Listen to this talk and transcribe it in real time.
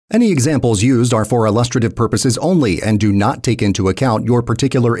Any examples used are for illustrative purposes only and do not take into account your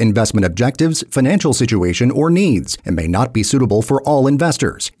particular investment objectives, financial situation, or needs, and may not be suitable for all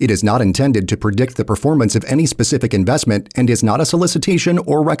investors. It is not intended to predict the performance of any specific investment and is not a solicitation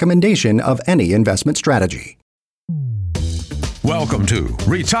or recommendation of any investment strategy. Welcome to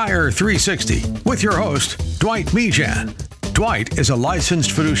Retire 360 with your host, Dwight Mejan. Dwight is a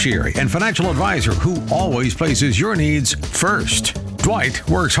licensed fiduciary and financial advisor who always places your needs first. Dwight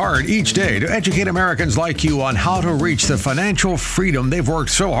works hard each day to educate Americans like you on how to reach the financial freedom they've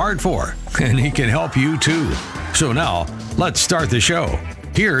worked so hard for, and he can help you too. So now, let's start the show.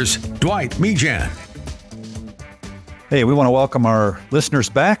 Here's Dwight Mejan. Hey, we want to welcome our listeners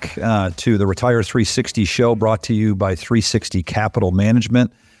back to the Retire 360 show brought to you by 360 Capital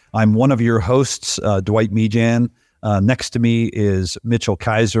Management. I'm one of your hosts, Dwight Mejan. Next to me is Mitchell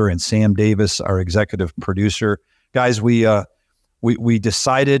Kaiser and Sam Davis, our executive producer. Guys, we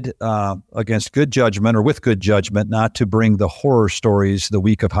decided against good judgment or with good judgment not to bring the horror stories the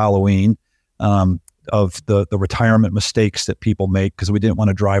week of Halloween of the retirement mistakes that people make because we didn't want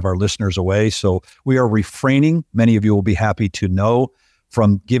to drive our listeners away. So we are refraining, many of you will be happy to know,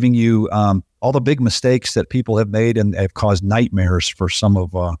 from giving you all the big mistakes that people have made and have caused nightmares for some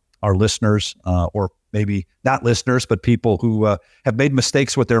of our listeners or maybe not listeners, but people who have made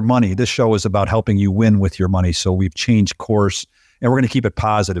mistakes with their money. This show is about helping you win with your money. So we've changed course. And we're going to keep it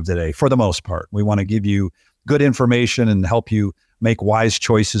positive today for the most part. We want to give you good information and help you make wise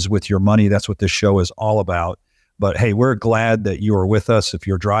choices with your money. That's what this show is all about. But hey, we're glad that you are with us. If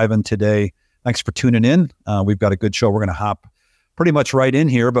you're driving today, thanks for tuning in. We've got a good show. We're going to hop pretty much right in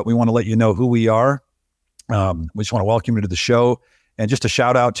here, but we want to let you know who we are. We just want to welcome you to the show. And just a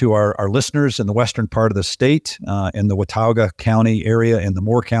shout out to our listeners in the western part of the state, in the Watauga County area and the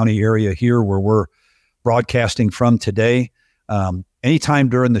Moore County area here where we're broadcasting from today. Anytime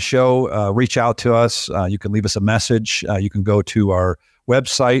during the show, reach out to us. You can leave us a message. You can go to our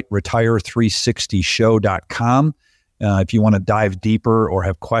website, retire360show.com. If you want to dive deeper or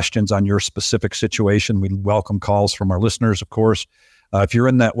have questions on your specific situation, we welcome calls from our listeners, of course. If you're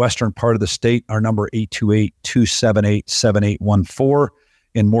in that western part of the state, our number 828-278-7814.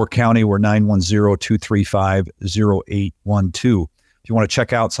 In Moore County, we're 910-235-0812. If you want to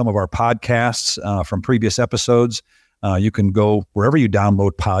check out some of our podcasts from previous episodes, you can go wherever you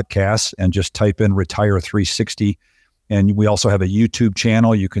download podcasts and just type in Retire 360. And we also have a YouTube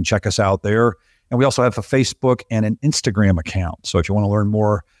channel. You can check us out there. And we also have a Facebook and an Instagram account. So if you want to learn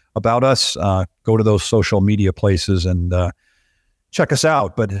more about us, go to those social media places and check us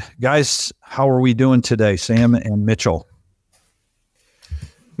out. But guys, how are we doing today, Sam and Mitchell?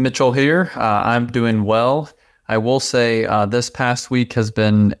 Mitchell here. I'm doing well. I will say this past week has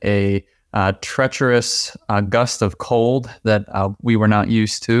been a treacherous gust of cold that we were not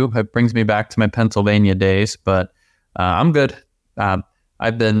used to. It brings me back to my Pennsylvania days, but I'm good.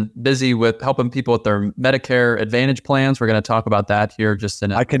 I've been busy with helping people with their Medicare Advantage plans. We're going to talk about that here just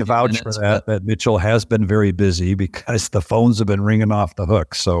in a I can vouch minutes, for that Mitchell has been very busy because the phones have been ringing off the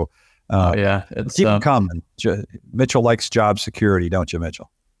hook. So it's keep them coming. Mitchell likes job security, don't you,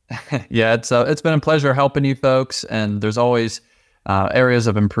 Mitchell? Yeah, it's been a pleasure helping you folks, and there's always areas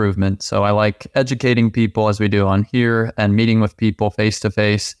of improvement. So I like educating people as we do on here and meeting with people face to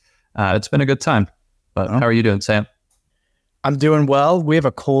face. It's been a good time. But how are you doing, Sam? I'm doing well. We have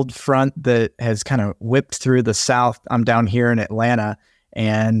a cold front that has kind of whipped through the south. I'm down here in Atlanta,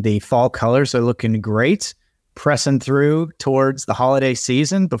 and the fall colors are looking great, pressing through towards the holiday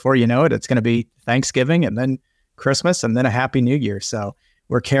season. Before you know it, it's going to be Thanksgiving and then Christmas and then a Happy New Year. So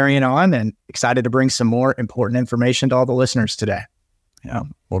we're carrying on and excited to bring some more important information to all the listeners today. Yeah.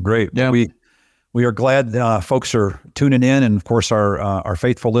 Well, great. Yeah. We are glad folks are tuning in. And of course, our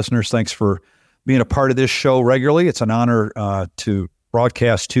faithful listeners, thanks for being a part of this show regularly. It's an honor to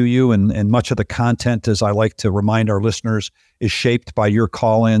broadcast to you. And much of the content, as I like to remind our listeners, is shaped by your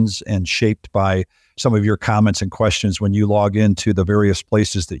call-ins and shaped by some of your comments and questions when you log into the various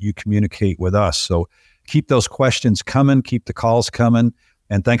places that you communicate with us. So keep those questions coming, keep the calls coming.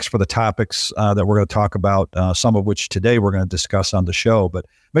 And thanks for the topics that we're going to talk about, some of which today we're going to discuss on the show. But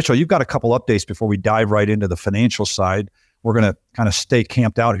Mitchell, you've got a couple updates before we dive right into the financial side. We're going to kind of stay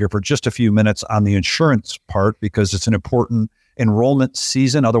camped out here for just a few minutes on the insurance part because it's an important enrollment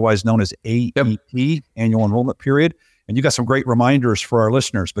season, otherwise known as AEP, Annual Enrollment Period. And you got some great reminders for our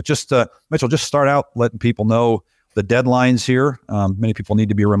listeners. But just, Mitchell, just start out letting people know the deadlines here. Many people need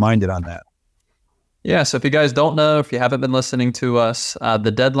to be reminded on that. Yeah, so if you guys don't know, if you haven't been listening to us,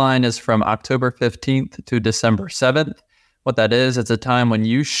 the deadline is from October 15th to December 7th. what that is, it's a time when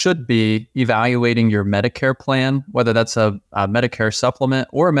you should be evaluating your Medicare plan, whether that's a Medicare supplement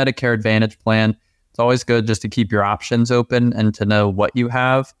or a Medicare Advantage plan. It's always good just to keep your options open and to know what you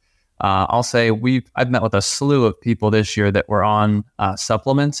have. I'll say I've met with a slew of people this year that were on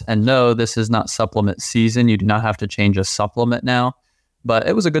supplements, and no, this is not supplement season. You do not have to change a supplement now, but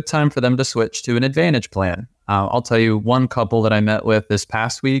it was a good time for them to switch to an Advantage plan. I'll tell you one couple that I met with this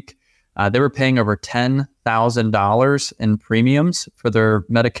past week. They were paying over $10,000 in premiums for their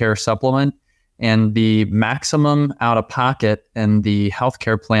Medicare supplement, and the maximum out of pocket in the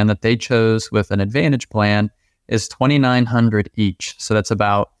healthcare plan that they chose with an Advantage plan is $2,900 each. So that's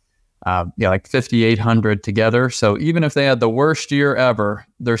about like $5,800 together. So even if they had the worst year ever,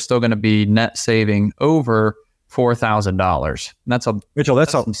 they're still going to be net saving over $4,000. Mitchell,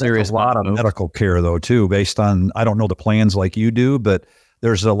 that's a serious lot of medical care though too, based on, I don't know the plans like you do, but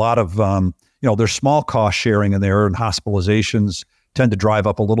there's a lot of, there's small cost sharing in there, and hospitalizations tend to drive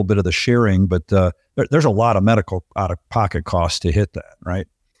up a little bit of the sharing, but there's a lot of medical out of pocket costs to hit that, right?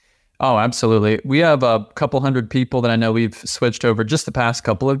 Oh, absolutely. We have a couple hundred people that I know we've switched over just the past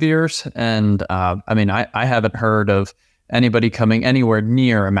couple of years. And I haven't heard of anybody coming anywhere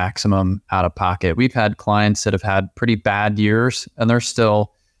near a maximum out of pocket. We've had clients that have had pretty bad years, and they're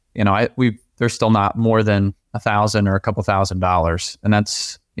still, they're still not more than $1,000 or a couple $1,000. And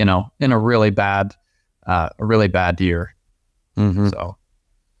that's, in a really bad year. Mm-hmm. So.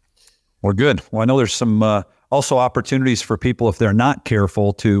 Well, good. Well, I know there's some also opportunities for people, if they're not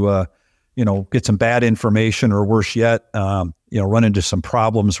careful, to get some bad information, or worse yet, run into some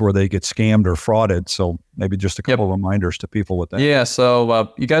problems where they get scammed or frauded. So maybe just a couple of reminders to people with that. Yeah.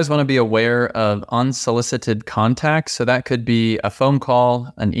 So you guys want to be aware of unsolicited contacts. So that could be a phone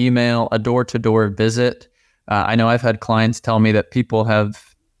call, an email, a door-to-door visit. I know I've had clients tell me that people have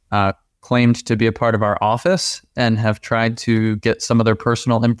claimed to be a part of our office and have tried to get some of their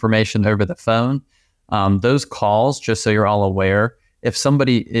personal information over the phone. Those calls, just so you're all aware, if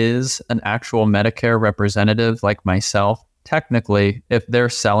somebody is an actual Medicare representative like myself, technically, if they're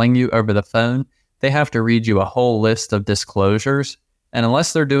selling you over the phone, they have to read you a whole list of disclosures. And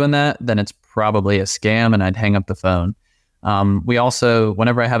unless they're doing that, then it's probably a scam, and I'd hang up the phone. We also,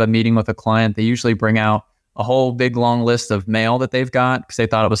 whenever I have a meeting with a client, they usually bring out a whole big long list of mail that they've got because they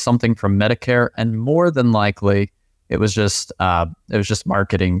thought it was something from Medicare, and more than likely it was just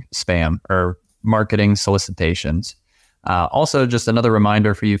marketing spam or marketing solicitations. Also, just another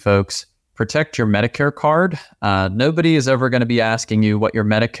reminder for you folks, protect your Medicare card. Nobody is ever going to be asking you what your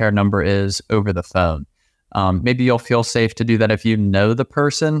Medicare number is over the phone. Maybe you'll feel safe to do that if you know the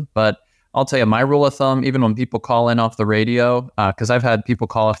person, but I'll tell you my rule of thumb, even when people call in off the radio, because I've had people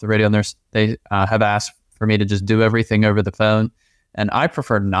call off the radio and they have asked for me to just do everything over the phone. And I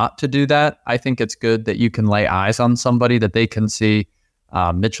prefer not to do that. I think it's good that you can lay eyes on somebody, that they can see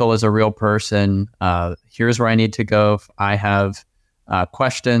Mitchell is a real person. Here's where I need to go if I have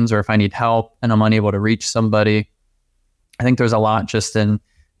questions or if I need help and I'm unable to reach somebody. I think there's a lot just in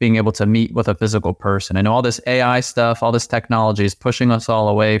being able to meet with a physical person. I know all this AI stuff, all this technology is pushing us all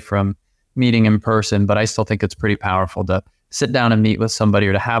away from meeting in person, but I still think it's pretty powerful to sit down and meet with somebody,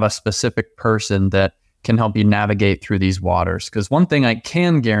 or to have a specific person that can help you navigate through these waters. Because one thing I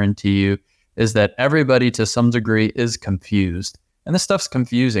can guarantee you is that everybody to some degree is confused. And this stuff's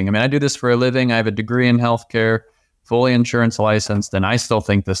confusing. I mean, I do this for a living. I have a degree in healthcare, fully insurance licensed, and I still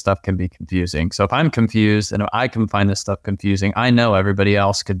think this stuff can be confusing. So if I'm confused and if I can find this stuff confusing, I know everybody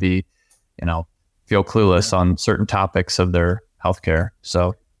else could be, feel clueless on certain topics of their healthcare.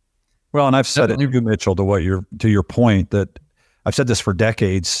 So, well, and I've said it too, Mitchell, to your point, that I've said this for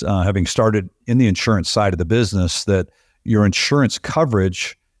decades, having started in the insurance side of the business, that your insurance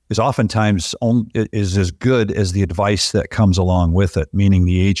coverage is oftentimes is as good as the advice that comes along with it, meaning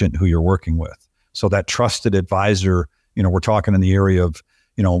the agent who you're working with. So that trusted advisor, we're talking in the area of,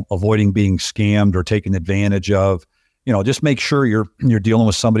 avoiding being scammed or taken advantage of, just make sure you're dealing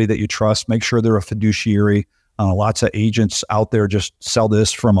with somebody that you trust. Make sure they're a fiduciary. Lots of agents out there just sell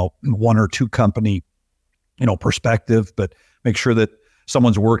this from a one or two company, perspective, but make sure that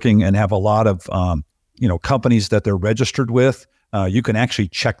someone's working and have a lot of, companies that they're registered with. You can actually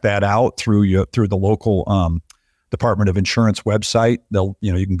check that out through the local Department of Insurance website.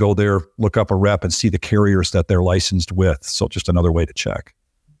 You can go there, look up a rep, and see the carriers that they're licensed with. So just another way to check.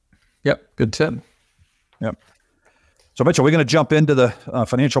 Yep, good tip. Yep. So Mitchell, we're going to jump into the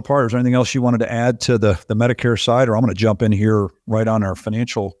financial part. Is there anything else you wanted to add to the Medicare side, or I'm going to jump in here right on our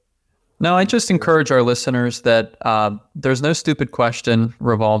financial? No, I just encourage our listeners that there's no stupid question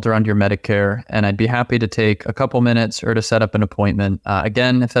revolved around your Medicare, and I'd be happy to take a couple minutes or to set up an appointment.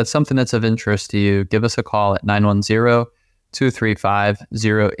 Again, if that's something that's of interest to you, give us a call at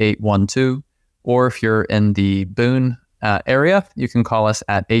 888-235-0812. Or if you're in the Boone area, you can call us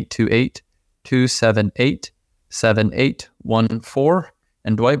at 828-278-7814.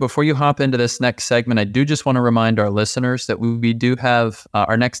 And Dwight, before you hop into this next segment, I do just want to remind our listeners that we do have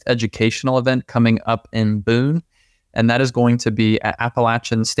our next educational event coming up in Boone, and that is going to be at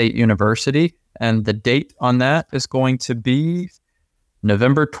Appalachian State University. And the date on that is going to be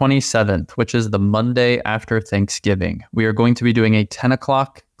November 27th, which is the Monday after Thanksgiving. We are going to be doing a 10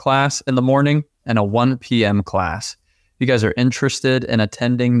 o'clock class in the morning and a 1 p.m. class. If you guys are interested in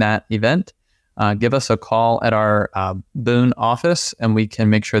attending that event, give us a call at our Boone office, and we can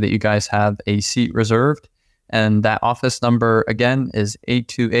make sure that you guys have a seat reserved. And that office number, again, is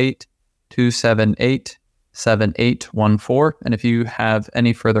 828-278-7814. And if you have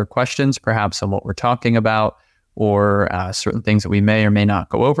any further questions, perhaps on what we're talking about, or certain things that we may or may not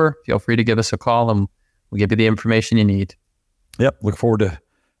go over, feel free to give us a call, and we'll give you the information you need. Yep. Look forward to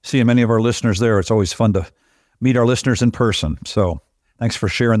seeing many of our listeners there. It's always fun to meet our listeners in person. So thanks for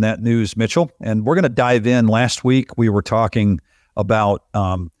sharing that news, Mitchell. And we're going to dive in. Last week, we were talking about,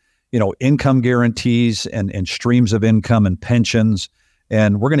 income guarantees and streams of income and pensions.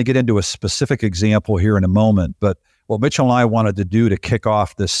 And we're going to get into a specific example here in a moment. But what Mitchell and I wanted to do to kick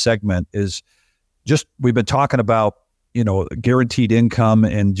off this segment is we've been talking about, guaranteed income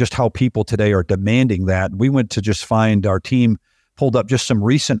and just how people today are demanding that. We went to just find, our team pulled up just some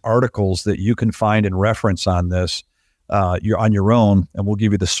recent articles that you can find and reference on this. You're on your own, and we'll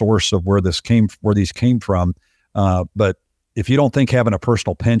give you the source of where these came from. But if you don't think having a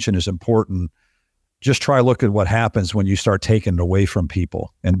personal pension is important, just try look at what happens when you start taking it away from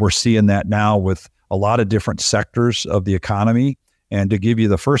people. And we're seeing that now with a lot of different sectors of the economy. And to give you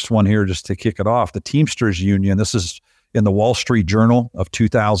the first one here, just to kick it off, the Teamsters Union, this is in the Wall Street Journal of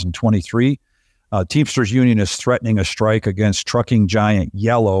 2023. Teamsters Union is threatening a strike against trucking giant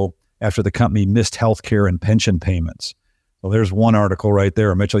Yellow after the company missed healthcare and pension payments. Well, there's one article right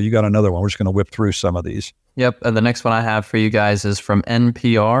there. Mitchell, you got another one. We're just going to whip through some of these. Yep. And the next one I have for you guys is from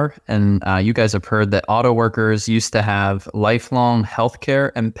NPR. And you guys have heard that auto workers used to have lifelong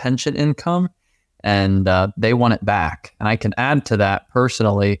healthcare and pension income, and they want it back. And I can add to that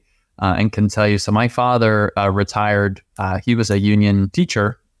personally and can tell you. So my father retired. He was a union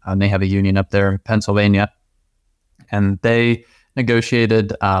teacher. They have a union up there in Pennsylvania, and they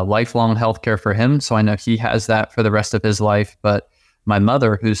negotiated lifelong health care for him. So I know he has that for the rest of his life. But my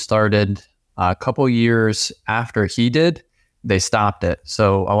mother, who started a couple years after he did, they stopped it.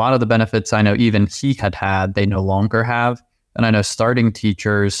 So a lot of the benefits I know even he had, they no longer have. And I know starting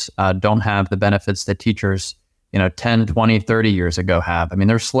teachers don't have the benefits that teachers, 10, 20, 30 years ago have. I mean,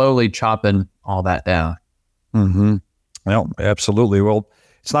 they're slowly chopping all that down. Mm-hmm. Well, absolutely. Well,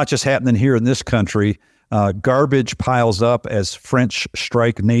 it's not just happening here in this country. Garbage piles up as French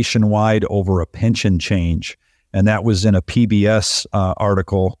strike nationwide over a pension change. And that was in a PBS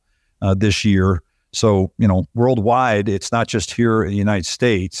article this year. So, worldwide, it's not just here in the United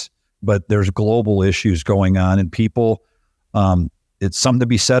States, but there's global issues going on, and people, it's something to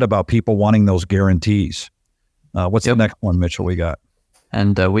be said about people wanting those guarantees. What's the next one, Mitchell, we got?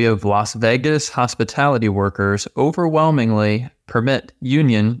 And we have Las Vegas hospitality workers overwhelmingly permit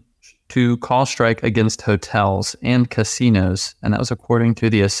union to call strike against hotels and casinos. And that was according to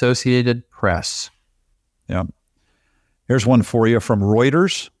the Associated Press. Yeah. Here's one for you from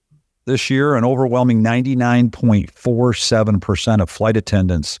Reuters. This year, an overwhelming 99.47% of flight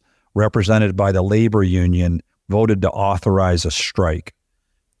attendants represented by the labor union voted to authorize a strike.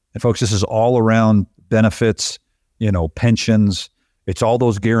 And folks, this is all around benefits, pensions. It's all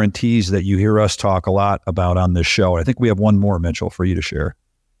those guarantees that you hear us talk a lot about on this show. I think we have one more, Mitchell, for you to share.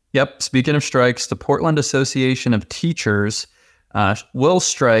 Yep. Speaking of strikes, the Portland Association of Teachers will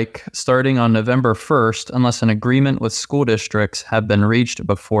strike starting on November 1st unless an agreement with school districts have been reached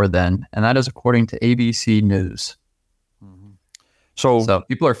before then. And that is according to ABC News. Mm-hmm. So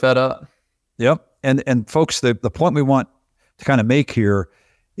people are fed up. Yep. And folks, the point we want to kind of make here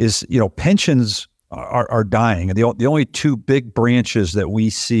is, pensions are dying. And the only two big branches that we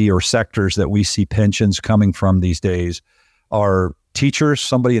see, or sectors that we see pensions coming from these days, are teachers,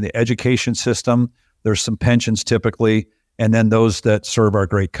 somebody in the education system. There's some pensions typically. And then those that serve our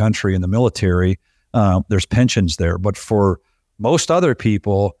great country in the military, there's pensions there. But for most other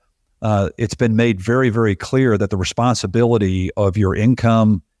people, it's been made very, very clear that the responsibility of your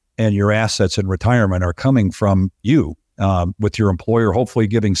income and your assets in retirement are coming from you, with your employer hopefully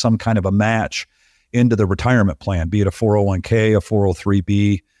giving some kind of a match into the retirement plan, be it a 401k, a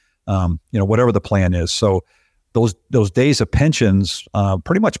 403b, whatever the plan is. So those days of pensions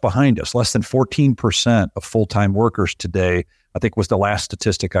pretty much behind us. Less than 14% of full-time workers today, I think was the last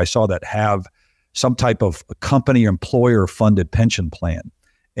statistic I saw, that have some type of company employer funded pension plan.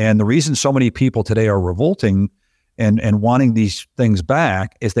 And the reason so many people today are revolting and wanting these things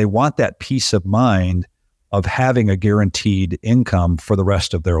back is they want that peace of mind of having a guaranteed income for the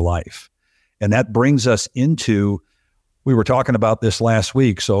rest of their life. And that brings us into, we were talking about this last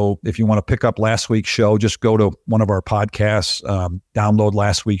week. So if you want to pick up last week's show, just go to one of our podcasts, download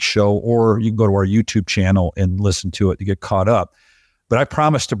last week's show, or you can go to our YouTube channel and listen to it to get caught up. But I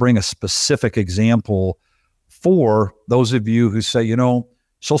promised to bring a specific example for those of you who say,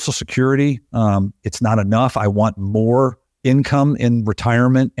 Social Security, it's not enough. I want more income in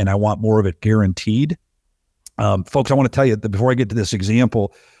retirement, and I want more of it guaranteed. Folks, I want to tell you that before I get to this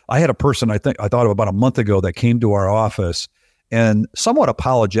example, I had a person I thought of about a month ago that came to our office and somewhat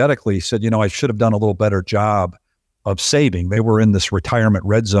apologetically said, I should have done a little better job of saving. They were in this retirement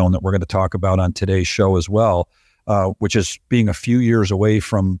red zone that we're going to talk about on today's show as well, which is being a few years away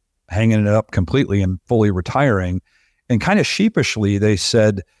from hanging it up completely and fully retiring. And kind of sheepishly, they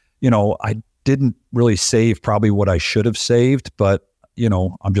said, I didn't really save probably what I should have saved, but,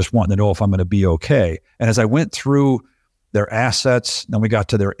 I'm just wanting to know if I'm going to be okay. And as I went through their assets, then we got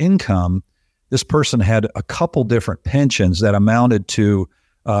to their income, this person had a couple different pensions that amounted to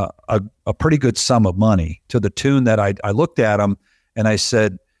a pretty good sum of money, to the tune that I looked at them and I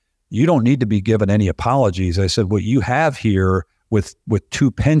said, you don't need to be given any apologies. I said, what you have here with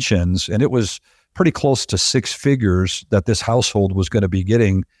two pensions, and it was pretty close to six figures that this household was going to be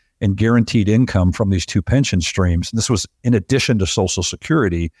getting in guaranteed income from these two pension streams. And this was in addition to Social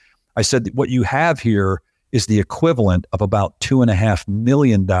Security. I said, what you have here is the equivalent of about $2.5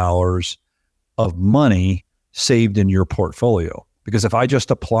 million of money saved in your portfolio. Because if I just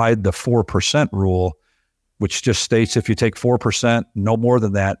applied the 4% rule, which just states if you take 4%, no more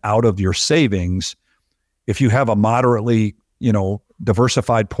than that, out of your savings, if you have a moderately,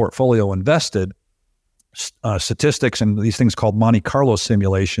 diversified portfolio invested, statistics and these things called Monte Carlo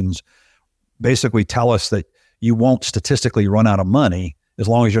simulations basically tell us that you won't statistically run out of money as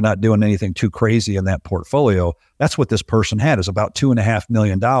long as you're not doing anything too crazy in that portfolio. That's what this person had, is about $2.5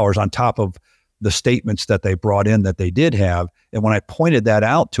 million on top of the statements that they brought in that they did have. And when I pointed that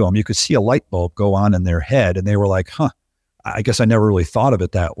out to them, you could see a light bulb go on in their head. And they were like, I guess I never really thought of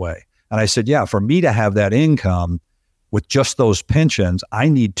it that way. And I said, yeah, for me to have that income with just those pensions, I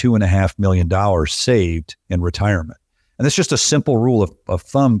need $2.5 million saved in retirement. And it's just a simple rule of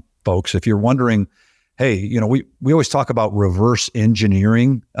thumb, folks. If you're wondering, hey, we always talk about reverse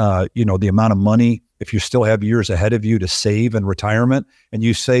engineering, the amount of money, if you still have years ahead of you to save in retirement, and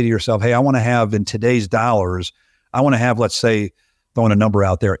you say to yourself, hey, I want to have in today's dollars, I want to have, let's say, throwing a number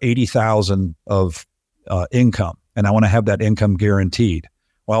out there, 80,000 of income, and I want to have that income guaranteed.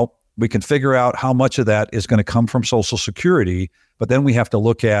 Well, we can figure out how much of that is going to come from Social Security, but then we have to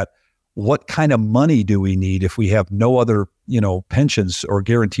look at what kind of money do we need if we have no other, pensions or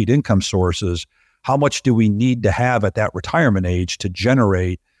guaranteed income sources. How much do we need to have at that retirement age to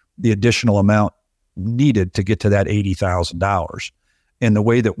generate the additional amount needed to get to that $80,000? And the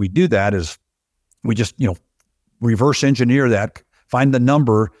way that we do that is we just, reverse engineer that, find the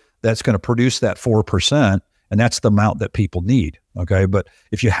number that's going to produce that 4%. And that's the amount that people need. Okay. But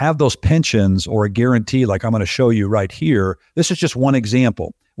if you have those pensions or a guarantee, like I'm going to show you right here, this is just one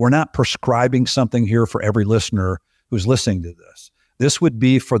example. We're not prescribing something here for every listener who's listening to this. This would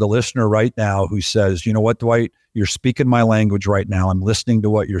be for the listener right now who says, you know what, Dwight, you're speaking my language right now. I'm listening to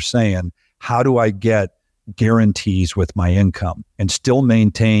what you're saying. How do I get guarantees with my income and still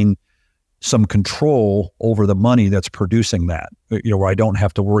maintain some control over the money that's producing that, where I don't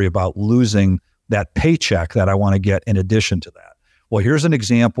have to worry about losing that paycheck that I want to get in addition to that? Well, here's an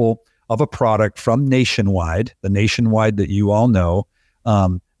example of a product from Nationwide, the Nationwide that you all know.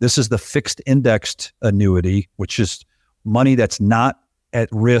 This is the fixed indexed annuity, which is money that's not at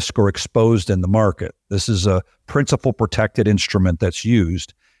risk or exposed in the market. This is a principal protected instrument that's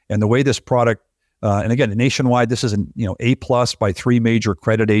used. And the way this product, and again, Nationwide, this is an A+ by three major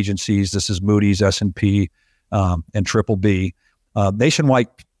credit agencies. This is Moody's, S&P, and BBB. Nationwide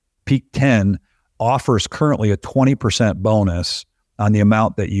Peak 10 offers currently a 20% bonus on the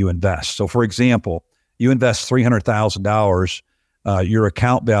amount that you invest. So for example, you invest $300,000, your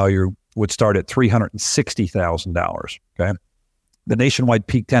account value would start at $360,000. Okay. The Nationwide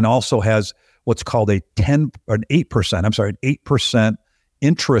Peak 10 also has what's called an 8%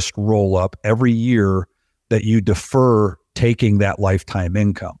 interest roll up every year that you defer taking that lifetime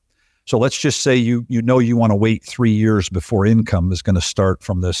income. So let's just say you want to wait 3 years before income is going to start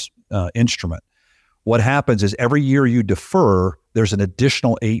from this instrument. what happens is every year you defer, there's an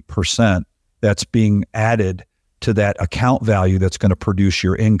additional 8% that's being added to that account value that's going to produce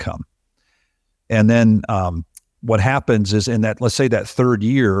your income. And then what happens is in that, let's say that third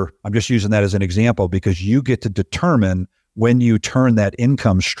year, I'm just using that as an example because you get to determine when you turn that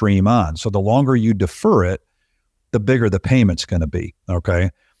income stream on. So the longer you defer it, the bigger the payment's going to be, okay?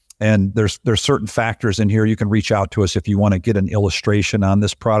 And there's certain factors in here. You can reach out to us if you want to get an illustration on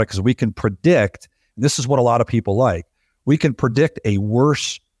this product because we can predict, and this is what a lot of people like, we can predict a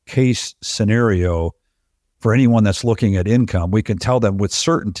worst case scenario for anyone that's looking at income. We can tell them with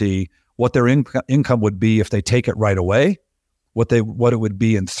certainty what their income would be if they take it right away, what it would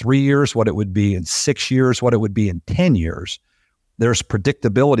be in 3 years, what it would be in 6 years, what it would be in 10 years. There's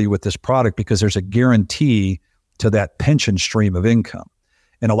predictability with this product because there's a guarantee to that pension stream of income.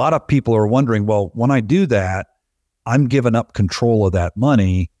 And a lot of people are wondering, well, when I do that, I'm giving up control of that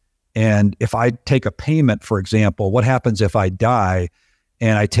money. And if I take a payment, for example, what happens if I die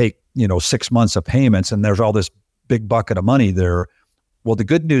and I take, 6 months of payments and there's all this big bucket of money there? Well, the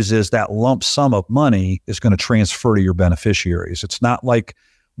good news is that lump sum of money is going to transfer to your beneficiaries. It's not like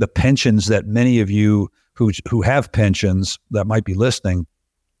the pensions that many of you who have pensions that might be listening,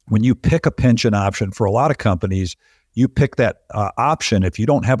 when you pick a pension option for a lot of companies, you pick that option. If you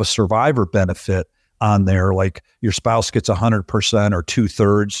don't have a survivor benefit on there, like your spouse gets 100% or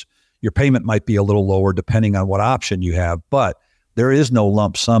 2/3, your payment might be a little lower depending on what option you have, but there is no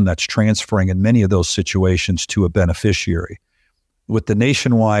lump sum that's transferring in many of those situations to a beneficiary. With the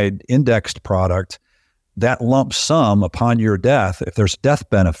nationwide indexed product, that lump sum upon your death, if there's death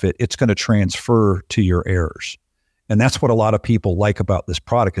benefit, it's going to transfer to your heirs. And that's what a lot of people like about this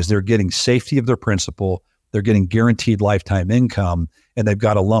product is they're getting safety of their principal, they're getting guaranteed lifetime income, and they've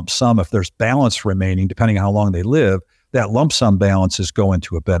got a lump sum. If there's balance remaining, depending on how long they live, that lump sum balance is going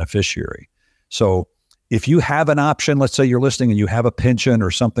to a beneficiary. So if you have an option, let's say you're listening and you have a pension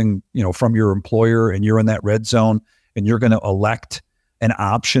or something, from your employer and you're in that red zone and you're going to elect an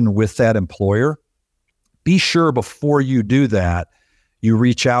option with that employer, be sure before you do that, you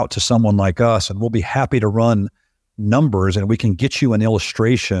reach out to someone like us and we'll be happy to run numbers and we can get you an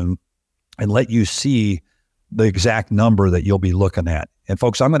illustration and let you see the exact number that you'll be looking at. And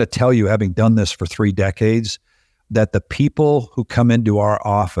folks, I'm going to tell you, having done this for 3 decades, that the people who come into our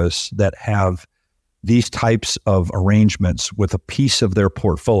office that have these types of arrangements with a piece of their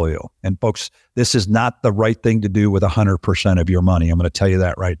portfolio. And folks, this is not the right thing to do with 100% of your money. I'm going to tell you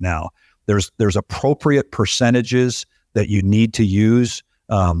that right now. There's appropriate percentages that you need to use.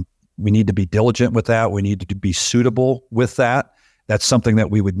 We need to be diligent with that. We need to be suitable with that. That's something that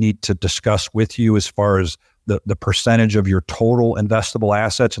we would need to discuss with you as far as the percentage of your total investable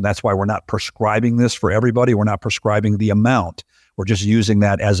assets. And that's why we're not prescribing this for everybody. We're not prescribing the amount. We're just using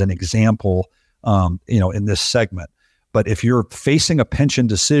that as an example in this segment. But if you're facing a pension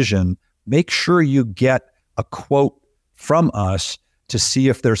decision, make sure you get a quote from us to see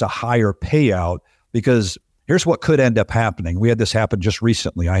if there's a higher payout, because here's what could end up happening. We had this happen just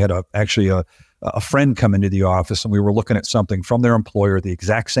recently. I had a friend come into the office and we were looking at something from their employer, the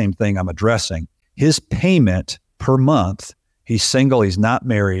exact same thing I'm addressing. His payment per month, he's single, he's not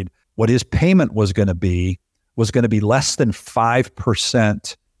married. What his payment was going to be less than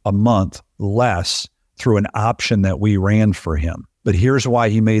 5% a month less through an option that we ran for him. But here's why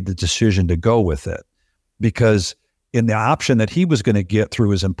he made the decision to go with it. Because in the option that he was going to get through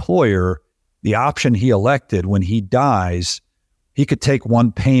his employer, the option he elected, when he dies, he could take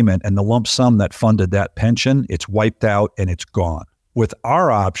one payment and the lump sum that funded that pension, it's wiped out and it's gone. With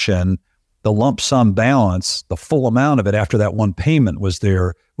our option, the lump sum balance, the full amount of it after that one payment was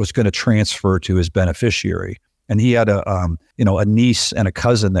there, was going to transfer to his beneficiary. And he had a niece and a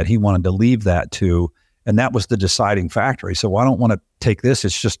cousin that he wanted to leave that to. And that was the deciding factor. He said, well, I don't want to take this.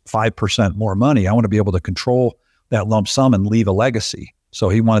 It's just 5% more money. I want to be able to control that lump sum and leave a legacy. So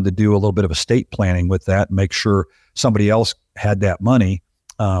he wanted to do a little bit of estate planning with that and make sure somebody else had that money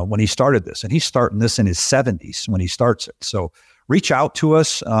when he started this. And he's starting this in his 70s when he starts it. So reach out to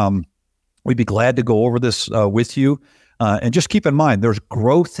us. We'd be glad to go over this with you. And just keep in mind, there's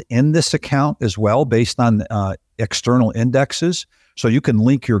growth in this account as well based on external indexes. So you can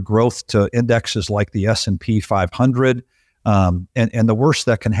link your growth to indexes like the S&P 500. And the worst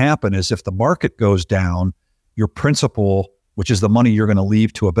that can happen is if the market goes down, your principal, which is the money you're going to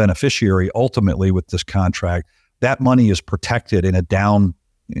leave to a beneficiary ultimately with this contract, that money is protected in a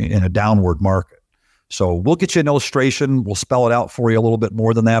downward market. So we'll get you an illustration. We'll spell it out for you a little bit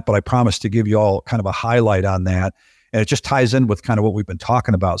more than that, but I promise to give you all kind of a highlight on that. And it just ties in with kind of what we've been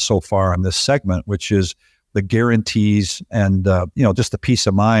talking about so far in this segment, which is the guarantees and just the peace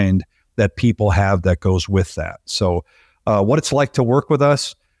of mind that people have that goes with that. So what it's like to work with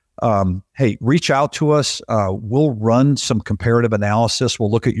us, hey, reach out to us. We'll run some comparative analysis.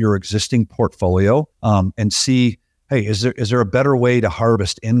 We'll look at your existing portfolio and see, hey, is there a better way to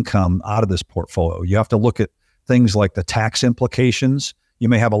harvest income out of this portfolio? You have to look at things like the tax implications. You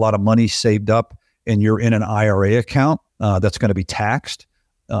may have a lot of money saved up and you're in an IRA account that's going to be taxed.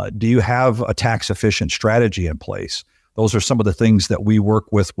 Do you have a tax efficient strategy in place? Those are some of the things that we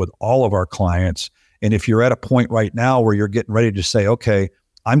work with all of our clients. And if you're at a point right now where you're getting ready to say, okay,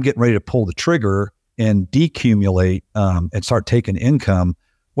 I'm getting ready to pull the trigger and decumulate and start taking income,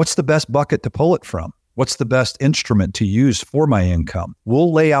 what's the best bucket to pull it from? What's the best instrument to use for my income?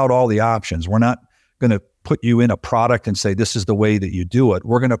 We'll lay out all the options. We're not going to put you in a product and say, this is the way that you do it.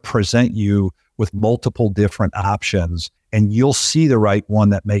 We're going to present you with multiple different options and you'll see the right one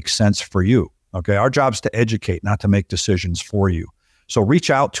that makes sense for you. Okay. Our job is to educate, not to make decisions for you. So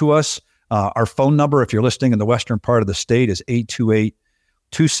reach out to us. Our phone number, if you're listening in the western part of the state, is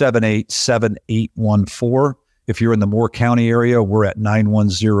 828-278-7814. If you're in the Moore County area, we're at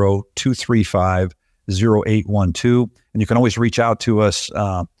 910-235-0812. And you can always reach out to us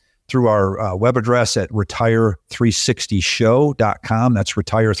through our web address at retire360show.com. That's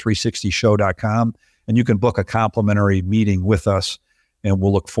retire360show.com. And you can book a complimentary meeting with us. And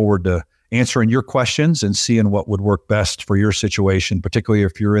we'll look forward to answering your questions and seeing what would work best for your situation, particularly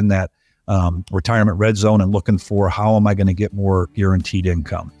if you're in that retirement red zone and looking for how am I going to get more guaranteed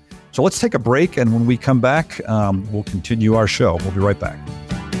income. So let's take a break. And when we come back, we'll continue our show. We'll be right back.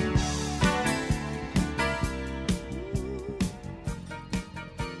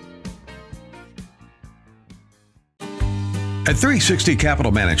 At 360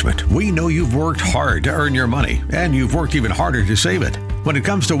 Capital Management, we know you've worked hard to earn your money, and you've worked even harder to save it. When it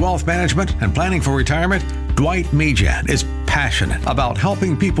comes to wealth management and planning for retirement, Dwight Mejan is passionate about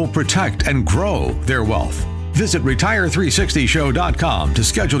helping people protect and grow their wealth. Visit retire360show.com to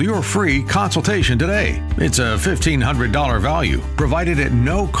schedule your free consultation today. It's a $1,500 value, provided at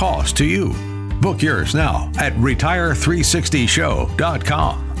no cost to you. Book yours now at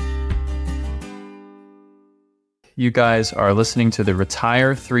retire360show.com. You guys are listening to the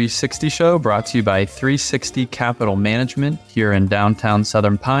Retire 360 Show, brought to you by 360 Capital Management here in downtown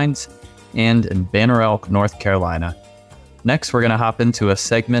Southern Pines and in Banner Elk, North Carolina. Next, we're going to hop into a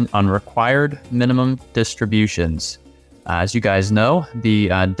segment on required minimum distributions. As you guys know, the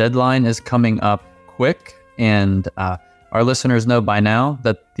deadline is coming up quick, and our listeners know by now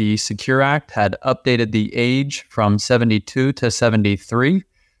that the Secure Act had updated the age from 72 to 73.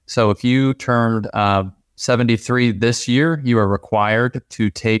 So if you turned 73 this year, you are required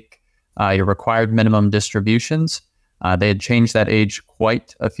to take your required minimum distributions. They had changed that age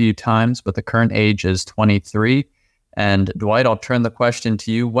quite a few times, but the current age is 23. And Dwight, I'll turn the question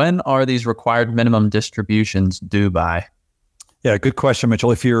to you. When are these required minimum distributions due by? Yeah, good question,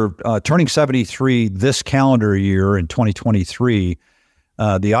 Mitchell. If you're turning 73 this calendar year in 2023,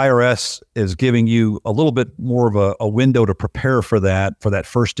 the IRS is giving you a little bit more of a window to prepare for that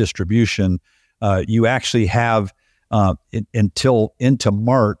first distribution. You actually have until into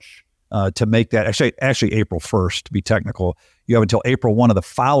March to make that, actually April 1st to be technical. You have until April 1 of the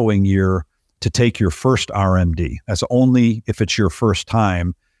following year to take your first RMD. That's only if it's your first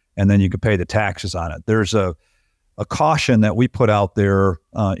time, and then you can pay the taxes on it. There's a caution that we put out there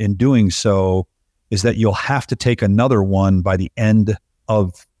in doing so is that you'll have to take another one by the end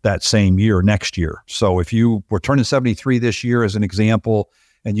of that same year, next year. So if you were turning 73 this year as an example,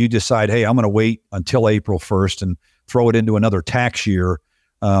 and you decide, hey, I'm going to wait until April 1st and throw it into another tax year,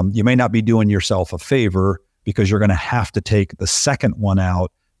 you may not be doing yourself a favor because you're going to have to take the second one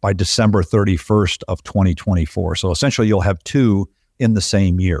out by December 31st of 2024. So essentially you'll have two in the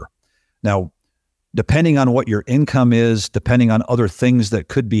same year. Now, depending on what your income is, depending on other things that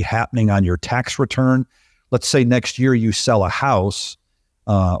could be happening on your tax return, let's say next year you sell a house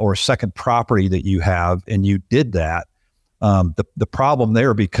or a second property that you have and you did that, the problem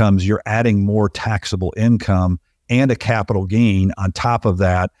there becomes you're adding more taxable income and a capital gain on top of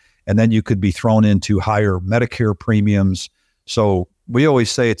that, and then you could be thrown into higher Medicare premiums. So we always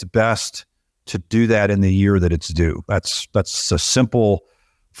say it's best to do that in the year that it's due. That's a simple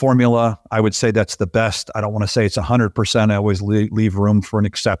formula. I would say that's the best. I don't want to say it's 100%. I always leave room for an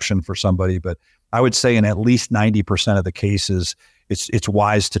exception for somebody, but I would say in at least 90% of the cases, it's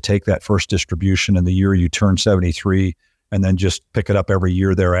wise to take that first distribution in the year you turn 73 and then just pick it up every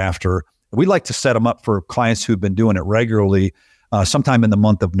year thereafter. We like to set them up for clients who've been doing it regularly sometime in the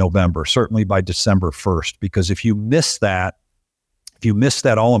month of November, certainly by December 1st, because if you miss that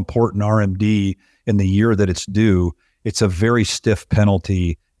all important RMD in the year that it's due, it's a very stiff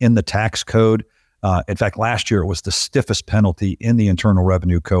penalty in the tax code. In fact, last year it was the stiffest penalty in the Internal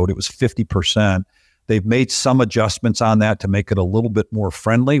Revenue Code. It was 50%. They've made some adjustments on that to make it a little bit more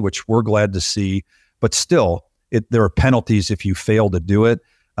friendly, which we're glad to see. But still, there are penalties if you fail to do it.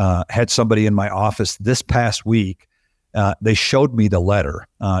 Had somebody in my office this past week. They showed me the letter.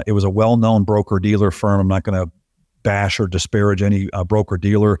 It was a well-known broker-dealer firm. I'm not going to bash or disparage any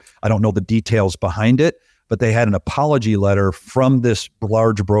broker-dealer. I don't know the details behind it, but they had an apology letter from this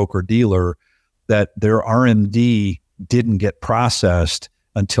large broker-dealer that their RMD didn't get processed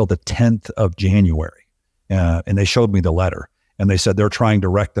until the 10th of January. And they showed me the letter. And they said they're trying to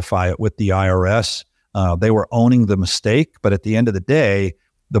rectify it with the IRS. They were owning the mistake, but at the end of the day,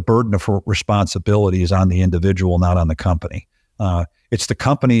 the burden of responsibility is on the individual, not on the company. It's the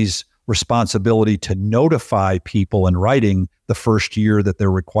company's responsibility to notify people in writing the first year that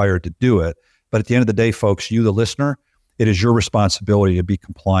they're required to do it. But at the end of the day, folks, you, the listener, it is your responsibility to be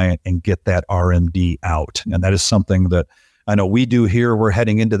compliant and get that RMD out. And that is something that I know we do here. We're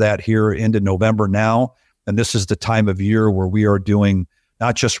heading into that here into November now. And this is the time of year where we are doing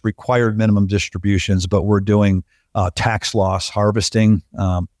not just required minimum distributions, but we're doing tax loss harvesting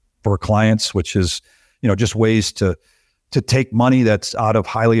for clients, which is, just ways to take money that's out of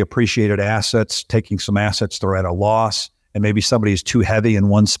highly appreciated assets, taking some assets that are at a loss, and maybe somebody is too heavy in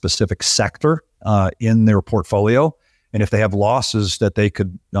one specific sector in their portfolio. And if they have losses that they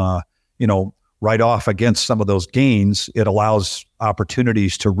could, write off against some of those gains, it allows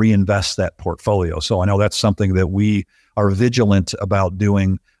opportunities to reinvest that portfolio. So I know that's something that we are vigilant about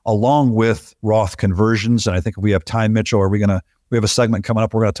doing, along with Roth conversions. And I think if we have time, Mitchell, we have a segment coming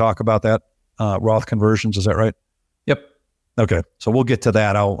up. We're going to talk about that, Roth conversions. Is that right? Yep. Okay. So we'll get to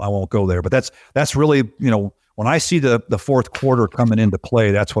that. I won't go there, but that's really, when I see the fourth quarter coming into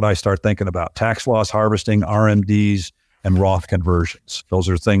play, that's what I start thinking about: tax loss harvesting, RMDs, and Roth conversions. Those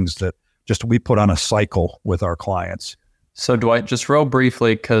are things that we put on a cycle with our clients. So Dwight, just real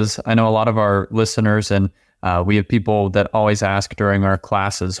briefly, because I know a lot of our listeners and we have people that always ask during our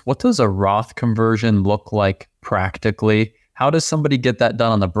classes, what does a Roth conversion look like practically? How does somebody get that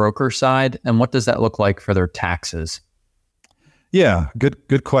done on the broker side? And what does that look like for their taxes? Yeah,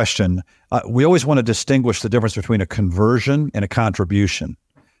 good question. We always want to distinguish the difference between a conversion and a contribution.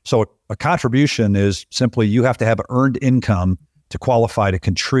 So a contribution is simply you have to have earned income to qualify to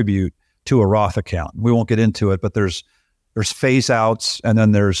contribute to a Roth account. We won't get into it, but there's phase outs, and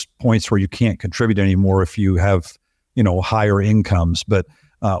then there's points where you can't contribute anymore if you have, higher incomes. But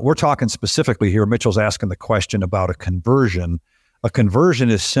we're talking specifically here. Mitchell's asking the question about a conversion. A conversion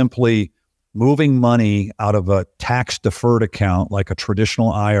is simply moving money out of a tax deferred account like a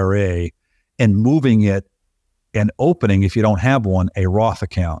traditional IRA and moving it and opening, if you don't have one, a Roth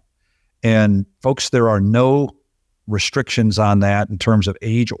account. And folks, there are no restrictions on that in terms of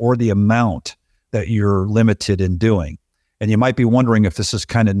age or the amount that you're limited in doing. And you might be wondering if this is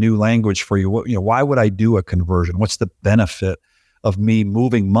kind of new language for you. Why would I do a conversion? What's the benefit of me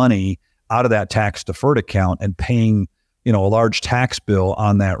moving money out of that tax deferred account and paying, a large tax bill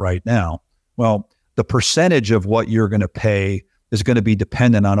on that right now? Well, the percentage of what you're going to pay is going to be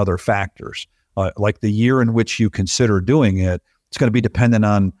dependent on other factors. Like the year in which you consider doing it, it's going to be dependent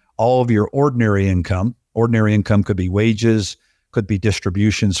on all of your ordinary income. Ordinary income could be wages, could be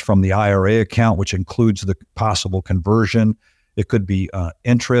distributions from the IRA account, which includes the possible conversion. It could be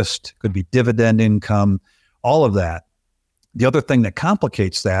interest, could be dividend income, all of that. The other thing that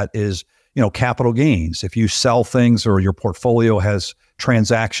complicates that is, capital gains. If you sell things or your portfolio has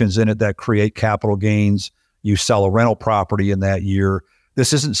transactions in it that create capital gains, you sell a rental property in that year.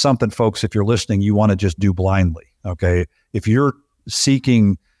 This isn't something, folks, if you're listening, you want to just do blindly, okay? If you're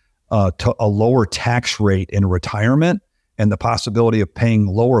seeking to a lower tax rate in retirement and the possibility of paying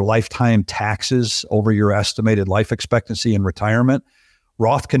lower lifetime taxes over your estimated life expectancy in retirement,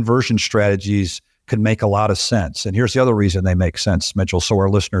 Roth conversion strategies can make a lot of sense. And here's the other reason they make sense, Mitchell, so our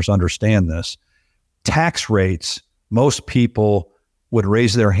listeners understand this. Tax rates, most people would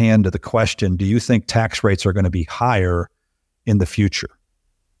raise their hand to the question, do you think tax rates are going to be higher in the future?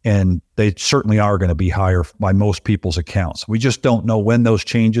 And they certainly are going to be higher by most people's accounts. We just don't know when those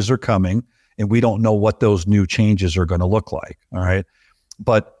changes are coming, and we don't know what those new changes are going to look like, all right?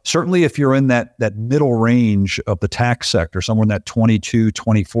 But certainly if you're in that middle range of the tax sector, somewhere in that 22,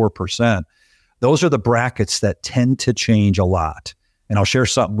 24%, those are the brackets that tend to change a lot. And I'll share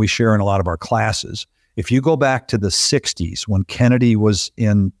something we share in a lot of our classes. If you go back to the 60s when Kennedy was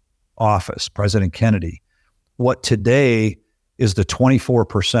in office, President Kennedy, what today is the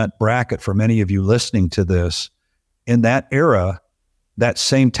 24% bracket for many of you listening to this, in that era, that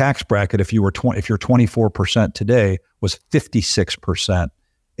same tax bracket, if you're 24% today, was 56%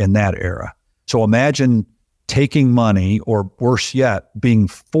 in that era. So imagine taking money, or worse yet, being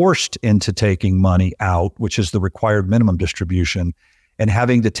forced into taking money out, which is the required minimum distribution, and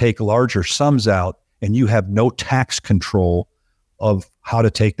having to take larger sums out, and you have no tax control of how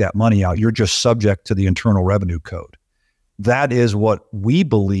to take that money out. You're just subject to the Internal Revenue Code. That is what we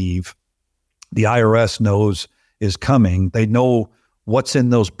believe the IRS knows is coming. They know what's in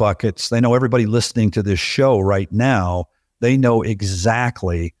those buckets. They know everybody listening to this show right now. They know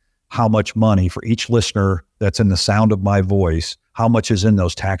exactly how much money for each listener that's in the sound of my voice, how much is in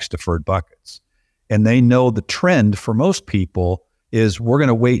those tax deferred buckets. And they know the trend for most people is we're going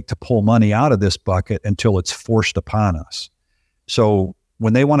to wait to pull money out of this bucket until it's forced upon us. So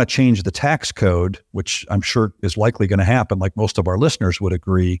when they want to change the tax code, which I'm sure is likely going to happen, like most of our listeners would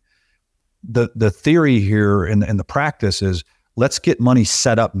agree, the theory here and the practice is let's get money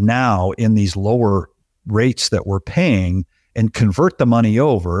set up now in these lower rates that we're paying and convert the money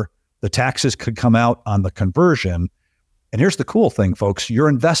over. The taxes could come out on the conversion. And here's the cool thing, folks. Your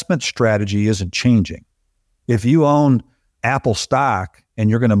investment strategy isn't changing. If you own Apple stock and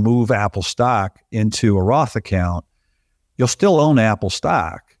you're going to move Apple stock into a Roth account, you'll still own Apple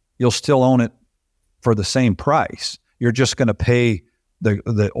stock. You'll still own it for the same price. You're just going to pay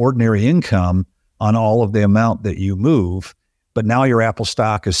the ordinary income on all of the amount that you move. But now your Apple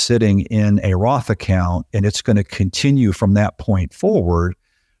stock is sitting in a Roth account, and it's going to continue from that point forward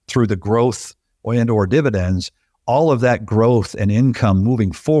through the growth and or dividends. All of that growth and income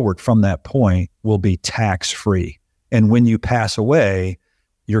moving forward from that point will be tax-free. And when you pass away,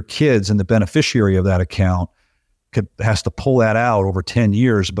 your kids and the beneficiary of that account has to pull that out over 10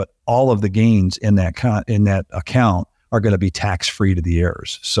 years, but all of the gains in that account are going to be tax-free to the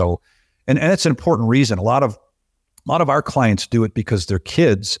heirs. So, and it's an important reason. A lot of our clients do it because their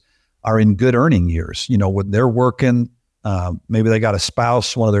kids are in good earning years. You know, when they're working, maybe they got a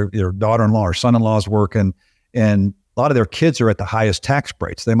spouse, one of their daughter-in-law or son-in-law is working, and a lot of their kids are at the highest tax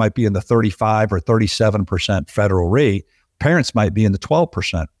rates. They might be in the 35 or 37% federal rate. Parents might be in the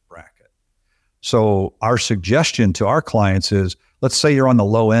 12% bracket. So our suggestion to our clients is, let's say you're on the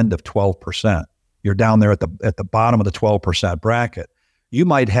low end of 12%. You're down there at the bottom of the 12% bracket. You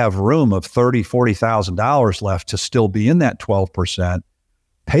might have room of $30,000, $40,000 left to still be in that 12%.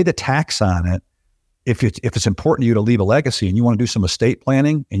 Pay the tax on it. If it's important to you to leave a legacy and you want to do some estate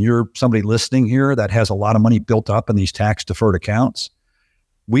planning, and you're somebody listening here that has a lot of money built up in these tax deferred accounts,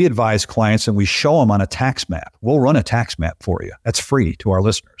 we advise clients and we show them on a tax map. We'll run a tax map for you. That's free to our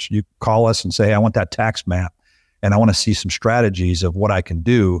listeners. You call us and say, I want that tax map and I want to see some strategies of what I can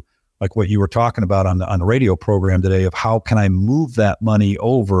do, like what you were talking about on the radio program today, of how can I move that money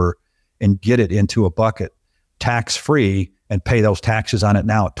over and get it into a bucket tax-free and pay those taxes on it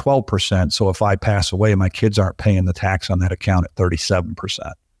now at 12%. So if I pass away, my kids aren't paying the tax on that account at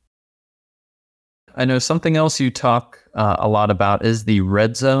 37%. I know something else you talk a lot about is the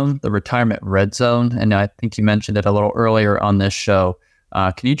red zone, the retirement red zone. And I think you mentioned it a little earlier on this show.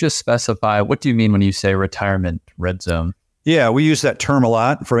 Can you just specify, what do you mean when you say retirement red zone? Yeah, we use that term a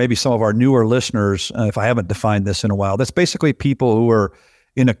lot for maybe some of our newer listeners. If I haven't defined this in a while, that's basically people who are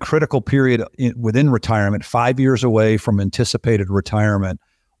in a critical period within retirement, 5 years away from anticipated retirement,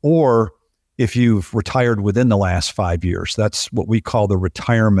 or if you've retired within the last 5 years. That's what we call the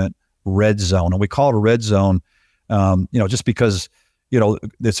retirement red zone. And we call it a red zone, just because,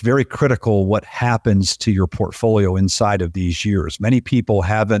 it's very critical what happens to your portfolio inside of these years. Many people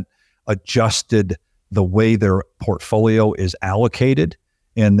haven't adjusted the way their portfolio is allocated,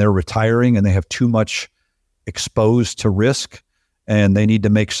 and they're retiring and they have too much exposed to risk, and they need to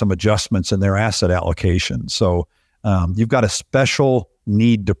make some adjustments in their asset allocation. So you've got a special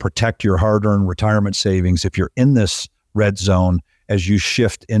need to protect your hard-earned retirement savings if you're in this red zone as you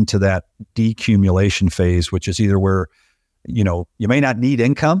shift into that decumulation phase, which is either where, you may not need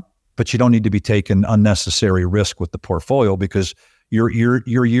income, but you don't need to be taking unnecessary risk with the portfolio because your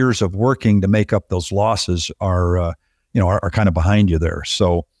years of working to make up those losses are kind of behind you there.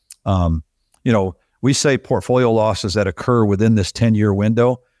 So, we say portfolio losses that occur within this 10-year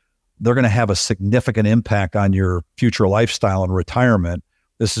window, they're going to have a significant impact on your future lifestyle and retirement.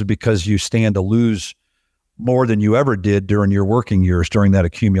 This is because you stand to lose more than you ever did during your working years during that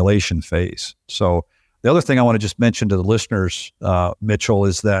accumulation phase. So the other thing I want to just mention to the listeners, Mitchell,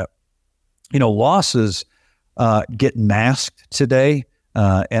 is that, losses get masked today.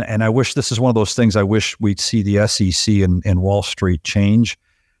 And I wish this is one of those things I wish we'd see the SEC and Wall Street change.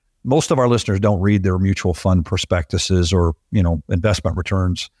 Most of our listeners don't read their mutual fund prospectuses or, investment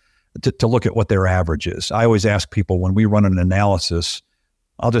returns to look at what their average is. I always ask people when we run an analysis,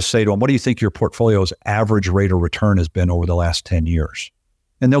 I'll just say to them, what do you think your portfolio's average rate of return has been over the last 10 years?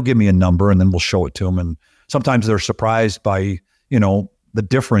 And they'll give me a number and then we'll show it to them. And sometimes they're surprised by, the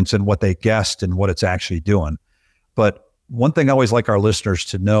difference in what they guessed and what it's actually doing. But one thing I always like our listeners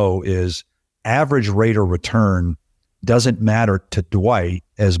to know is average rate of return doesn't matter to Dwight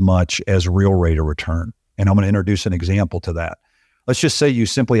as much as real rate of return. And I'm going to introduce an example to that. Let's just say you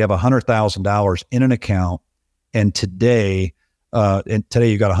simply have $100,000 in an account, and today you got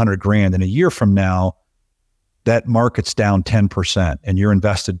 $100,000, and a year from now, that market's down 10% and you're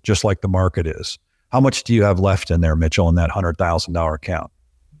invested just like the market is. How much do you have left in there, Mitchell, in that $100,000 account?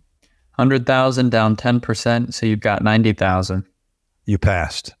 100,000 down 10%. So you've got 90,000. You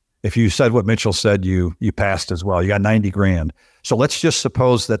passed. If you said what Mitchell said, you passed as well. You got 90 grand. So let's just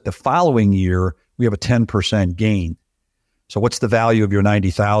suppose that the following year we have a 10% gain. So what's the value of your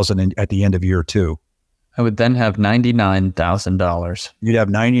 90,000 at the end of year two? I would then have $99,000. You'd have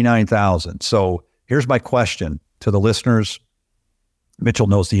 99,000. So here's my question to the listeners. Mitchell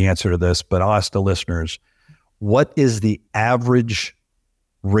knows the answer to this, but I'll ask the listeners, what is the average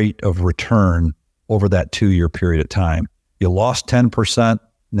rate of return over that 2-year period of time? You lost 10% and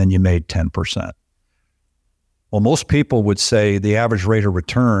then you made 10%. Well, most people would say the average rate of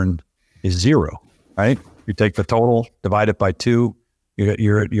return is 0, right? You take the total, divide it by 2,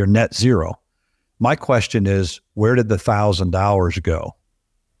 you're net 0. My question is, where did the $1,000 go?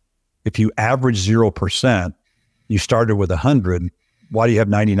 If you average 0%, you started with 100, why do you have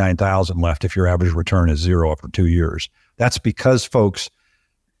 99,000 left if your average return is 0 for 2 years? That's because, folks,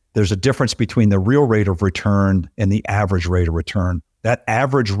 there's a difference between the real rate of return and the average rate of return. That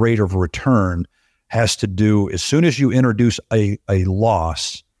average rate of return has to do, as soon as you introduce a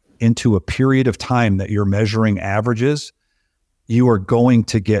loss into a period of time that you're measuring averages, you are going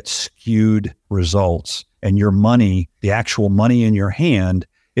to get skewed results. And your money, the actual money in your hand,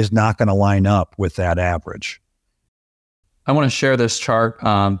 is not going to line up with that average. I want to share this chart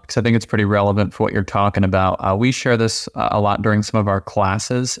because I think it's pretty relevant for what you're talking about. We share this a lot during some of our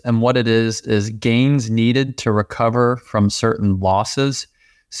classes. And what it is gains needed to recover from certain losses.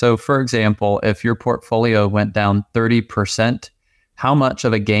 So for example, if your portfolio went down 30%, how much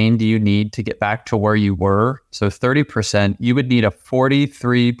of a gain do you need to get back to where you were? So 30%, you would need a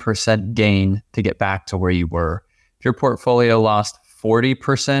 43% gain to get back to where you were. If your portfolio lost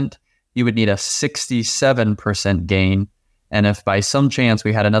 40%, you would need a 67% gain. And if by some chance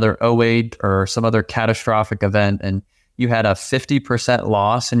we had another 08 or some other catastrophic event and you had a 50%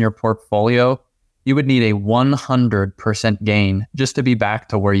 loss in your portfolio, you would need a 100% gain just to be back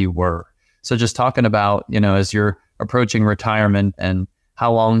to where you were. So just talking about, as you're approaching retirement and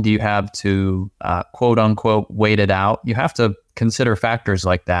how long do you have to quote unquote wait it out, you have to consider factors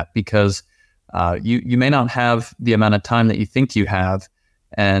like that because you may not have the amount of time that you think you have,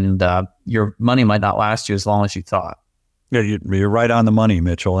 and your money might not last you as long as you thought. Yeah, you're right on the money,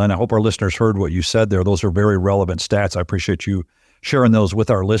 Mitchell. And I hope our listeners heard what you said there. Those are very relevant stats. I appreciate you sharing those with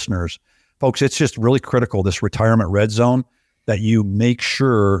our listeners. Folks, it's just really critical, this retirement red zone, that you make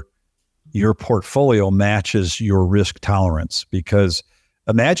sure your portfolio matches your risk tolerance. Because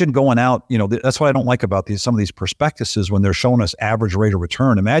imagine going out, that's what I don't like about some of these prospectuses when they're showing us average rate of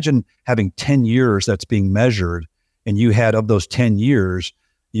return. Imagine having 10 years that's being measured, and you had, of those 10 years,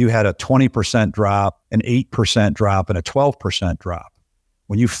 you had a 20% drop, an 8% drop, and a 12% drop.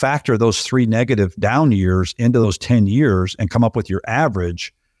 When you factor those 3 negative down years into those 10 years and come up with your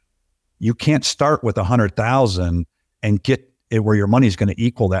average, you can't start with 100,000 and get it where your money is going to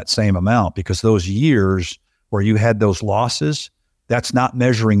equal that same amount, because those years where you had those losses, that's not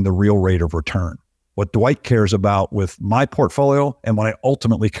measuring the real rate of return. What Dwight cares about with my portfolio and what I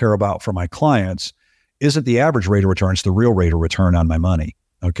ultimately care about for my clients isn't the average rate of return, it's the real rate of return on my money.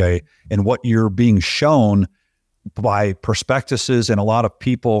 Okay. And what you're being shown by prospectuses and a lot of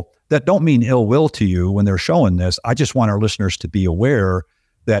people that don't mean ill will to you when they're showing this, I just want our listeners to be aware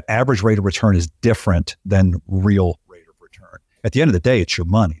that average rate of return is different than real rate of return. At the end of the day, it's your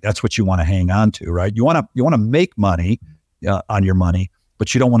money. That's what you want to hang on to, right? You want to make money on your money,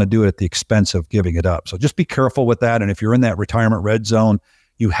 but you don't want to do it at the expense of giving it up. So just be careful with that. And if you're in that retirement red zone,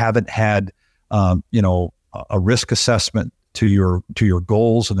 you haven't had, a risk assessment to your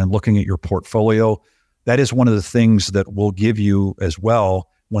goals and then looking at your portfolio, that is one of the things that we'll give you as well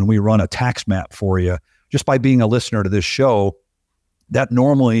when we run a tax map for you. Just by being a listener to this show, that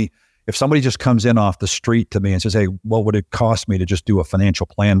normally, if somebody just comes in off the street to me and says, hey, what would it cost me to just do a financial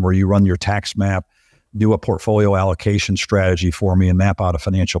plan where you run your tax map, do a portfolio allocation strategy for me and map out a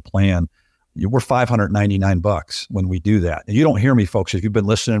financial plan? We're $599 when we do that. And you don't hear me, folks, if you've been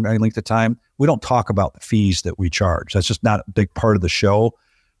listening any length of time, we don't talk about the fees that we charge. That's just not a big part of the show.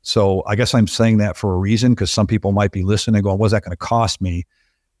 So I guess I'm saying that for a reason, because some people might be listening and going, what's that going to cost me?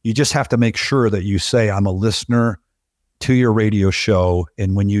 You just have to make sure that you say, I'm a listener to your radio show.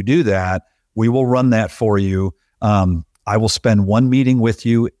 And when you do that, we will run that for you. I will spend one meeting with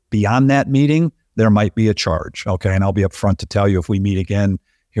you. Beyond that meeting, there might be a charge. Okay. And I'll be upfront to tell you if we meet again,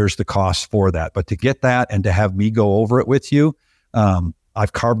 here's the cost for that. But to get that and to have me go over it with you,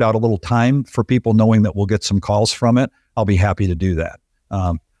 I've carved out a little time for people knowing that we'll get some calls from it. I'll be happy to do that.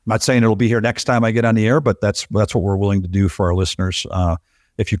 I'm not saying it'll be here next time I get on the air, but that's what we're willing to do for our listeners.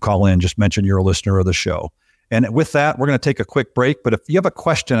 If you call in, just mention you're a listener of the show. And with that, we're going to take a quick break. But if you have a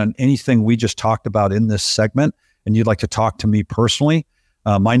question on anything we just talked about in this segment and you'd like to talk to me personally,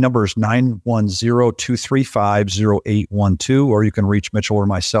 my number is 910-235-0812, or you can reach Mitchell or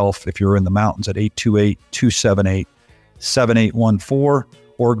myself if you're in the mountains at 828-278-7814,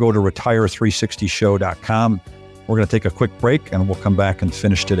 or go to retire360show.com. We're going to take a quick break and we'll come back and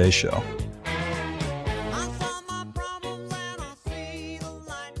finish today's show.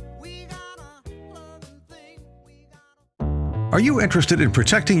 Are you interested in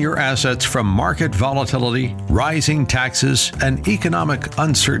protecting your assets from market volatility, rising taxes, and economic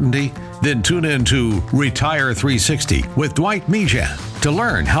uncertainty? Then tune in to Retire 360 with Dwight Mejan to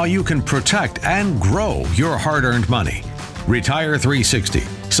learn how you can protect and grow your hard-earned money. Retire 360,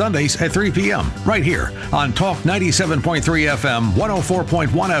 Sundays at 3 p.m. right here on Talk 97.3 FM, 104.1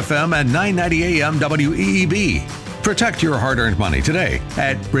 FM, and 990 AM WEEB. Protect your hard-earned money today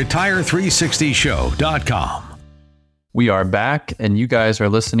at retire360show.com. We are back, and you guys are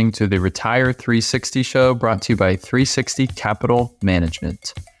listening to the Retire 360 show brought to you by 360 Capital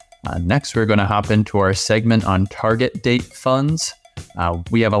Management. Next, we're going to hop into our segment on target date funds.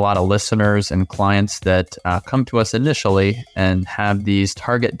 We have a lot of listeners and clients that come to us initially and have these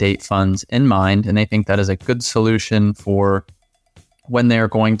target date funds in mind, and they think that is a good solution for when they're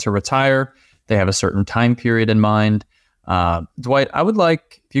going to retire. They have a certain time period in mind. Dwight, I would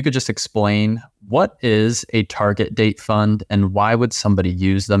like if you could just explain, what is a target date fund and why would somebody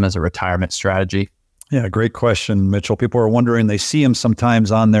use them as a retirement strategy? Yeah, great question, Mitchell. People are wondering, they see them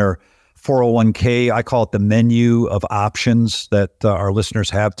sometimes on their 401k. I call it the menu of options that our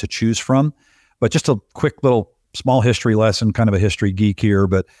listeners have to choose from. But just a quick little small history lesson, kind of a history geek here.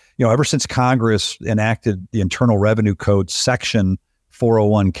 But, ever since Congress enacted the Internal Revenue Code section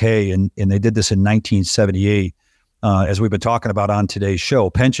 401k, and they did this in 1978, as we've been talking about on today's show,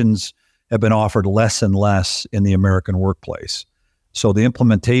 pensions have been offered less and less in the American workplace. So the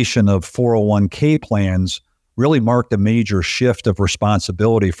implementation of 401k plans really marked a major shift of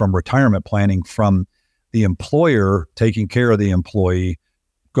responsibility from retirement planning from the employer taking care of the employee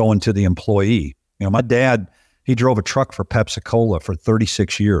going to the employee. My dad, he drove a truck for Pepsi-Cola for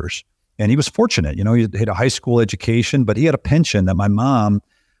 36 years. And he was fortunate, he had a high school education, but he had a pension that my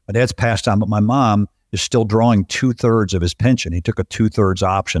dad's passed on, but my mom is still drawing 2/3 of his pension. He took a 2/3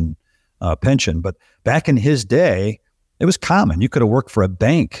 option pension. But back in his day, it was common. You could have worked for a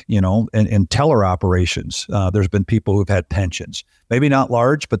bank, in teller operations. There's been people who've had pensions, maybe not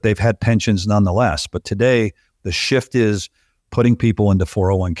large, but they've had pensions nonetheless. But today, the shift is putting people into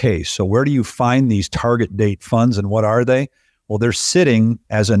 401ks. So where do you find these target date funds and what are they? Well, they're sitting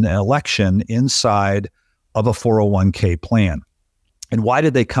as an election inside of a 401k plan. And why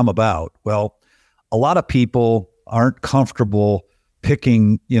did they come about? Well, a lot of people aren't comfortable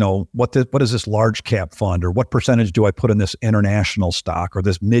picking, what is this large cap fund, or what percentage do I put in this international stock or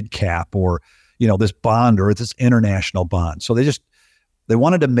this mid cap, or, this bond or this international bond. So they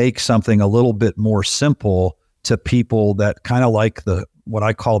wanted to make something a little bit more simple to people that kind of like what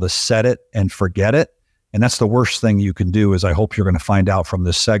I call the set it and forget it. And that's the worst thing you can do, is I hope you're going to find out from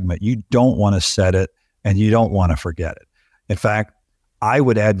this segment. You don't want to set it and you don't want to forget it. In fact, I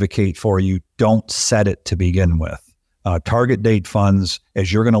would advocate for you, don't set it to begin with. Target date funds,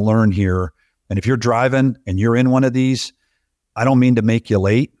 as you're going to learn here, and if you're driving and you're in one of these, I don't mean to make you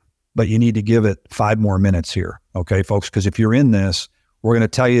late, but you need to give it 5 more minutes here, okay, folks? Because if you're in this, we're going to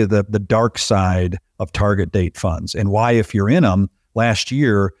tell you the dark side of target date funds and why, if you're in them last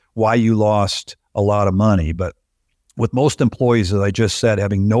year, why you lost a lot of money. But with most employees, as I just said,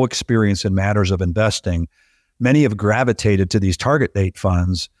 having no experience in matters of investing, many have gravitated to these target date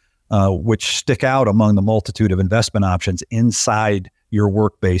funds, which stick out among the multitude of investment options inside your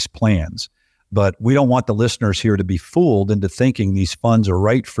work-based plans. But we don't want the listeners here to be fooled into thinking these funds are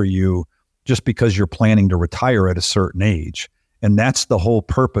right for you just because you're planning to retire at a certain age. And that's the whole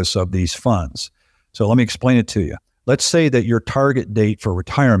purpose of these funds. So let me explain it to you. Let's say that your target date for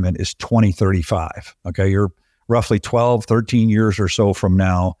retirement is 2035. Okay, you're roughly 12, 13 years or so from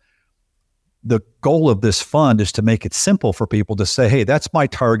now. The goal of this fund is to make it simple for people to say, hey, that's my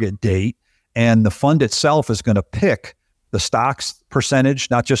target date. And the fund itself is going to pick the stocks percentage,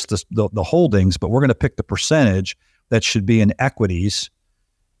 not just the holdings, but we're going to pick the percentage that should be in equities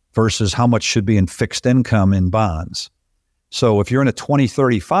versus how much should be in fixed income in bonds. So if you're in a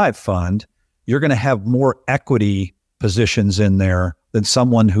 2035 fund, you're going to have more equity positions in there than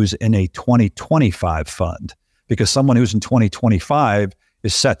someone who's in a 2025 fund, because someone who's in 2025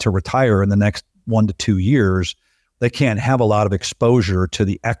 is set to retire in the next 1 to 2 years. They can't have a lot of exposure to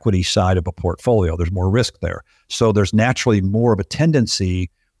the equity side of a portfolio. There's more risk there. So there's naturally more of a tendency,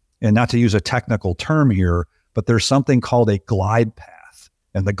 and not to use a technical term here, but there's something called a glide path.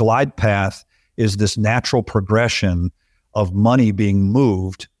 And the glide path is this natural progression of money being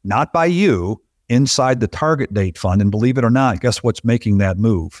moved, not by you, inside the target date fund. And believe it or not, guess what's making that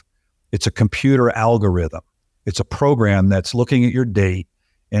move? It's a computer algorithm. It's a program that's looking at your date,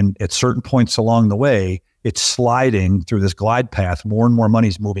 and at certain points along the way, it's sliding through this glide path. More and more money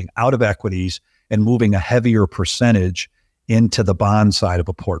is moving out of equities and moving a heavier percentage into the bond side of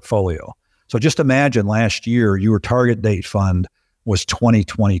a portfolio. So just imagine last year, your target date fund was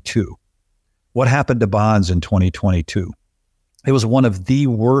 2022. What happened to bonds in 2022? It was one of the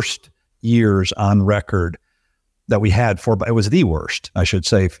worst years on record that we had it was the worst, I should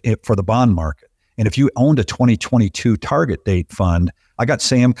say, for the bond market. And if you owned a 2022 target date fund, I got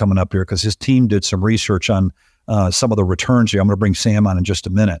Sam coming up here because his team did some research on some of the returns here. I'm going to bring Sam on in just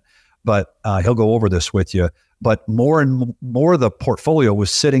a minute, but he'll go over this with you. But more and more of the portfolio was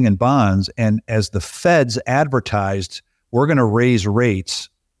sitting in bonds. And as the Feds advertised, we're going to raise rates.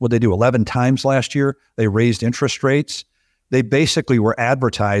 What did they do? 11 times last year, they raised interest rates. They basically were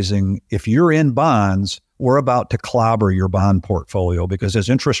advertising, if you're in bonds, we're about to clobber your bond portfolio, because as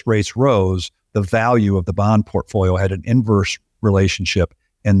interest rates rose, the value of the bond portfolio had an inverse relationship,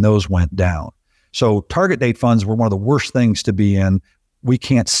 and those went down. So target date funds were one of the worst things to be in. We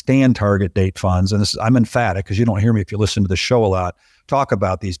can't stand target date funds. And I'm emphatic because you don't hear me if you listen to the show a lot talk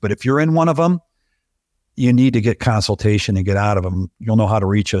about these. But if you're in one of them, you need to get consultation and get out of them. You'll know how to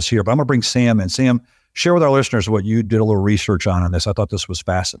reach us here. But I'm going to bring Sam in. Sam, share with our listeners what you did a little research on this. I thought this was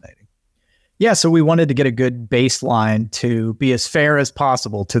fascinating. Yeah, so we wanted to get a good baseline to be as fair as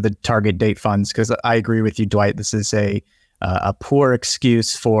possible to the target date funds, because I agree with you, Dwight. This is a poor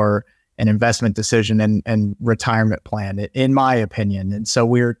excuse for an investment decision and retirement plan, in my opinion. And so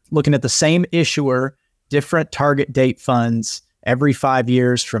we're looking at the same issuer, different target date funds every 5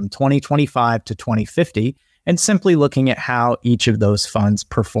 years from 2025 to 2050, and simply looking at how each of those funds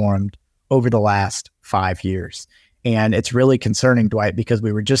performed over the last 5 years. And it's really concerning, Dwight, because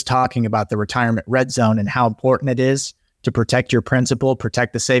we were just talking about the retirement red zone and how important it is to protect your principal,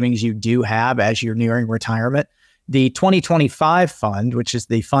 protect the savings you do have as you're nearing retirement. The 2025 fund, which is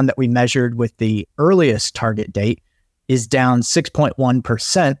the fund that we measured with the earliest target date, is down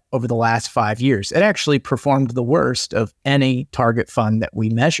 6.1% over the last 5 years. It actually performed the worst of any target fund that we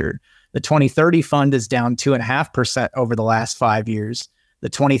measured. The 2030 fund is down 2.5% over the last 5 years. The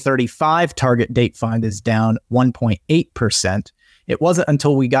 2035 target date fund is down 1.8%. It wasn't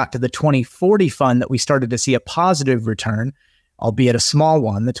until we got to the 2040 fund that we started to see a positive return, albeit a small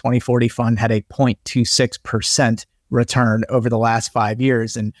one. The 2040 fund had a 0.26% return over the last 5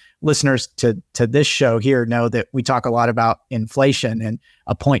 years. And listeners to this show here know that we talk a lot about inflation, and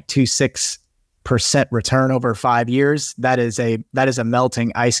a 0.26% return over 5 years. That is a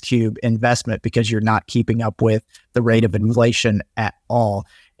melting ice cube investment, because you're not keeping up with the rate of inflation at all.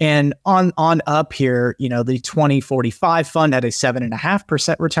 And on up here, the 2045 fund had a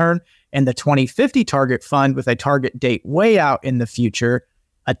 7.5% return, and the 2050 target fund, with a target date way out in the future,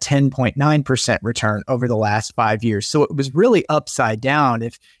 a 10.9% return over the last 5 years. So it was really upside down.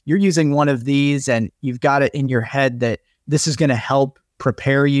 If you're using one of these and you've got it in your head that this is going to help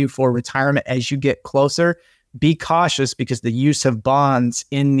prepare you for retirement as you get closer, be cautious, because the use of bonds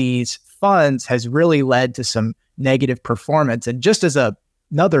in these funds has really led to some negative performance. And just as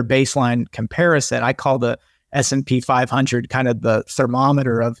another baseline comparison, I call the S&P 500 kind of the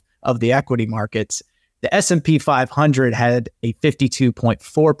thermometer of the equity markets. The S&P 500 had a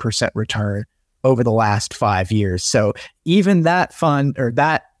 52.4% return over the last 5 years. So even that fund, or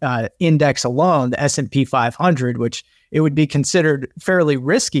that index alone, the S&P 500, which it would be considered fairly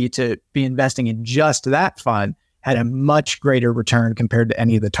risky to be investing in just that fund, had a much greater return compared to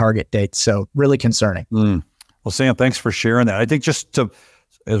any of the target dates. So really concerning. Well, Sam, thanks for sharing that. I think as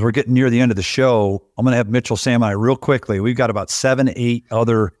we're getting near the end of the show, I'm going to have Mitchell, Sam, and I real quickly. We've got about 7-8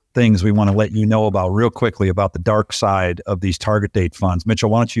 other things we want to let you know about real quickly about the dark side of these target date funds. Mitchell,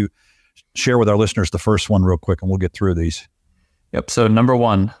 why don't you share with our listeners the first one real quick, and we'll get through these. Yep. So number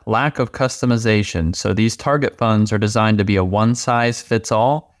one, lack of customization. So these target funds are designed to be a one size fits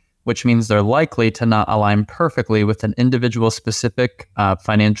all. which means they're likely to not align perfectly with an individual specific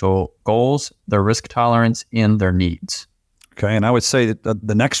financial goals, their risk tolerance, and their needs. Okay, and I would say that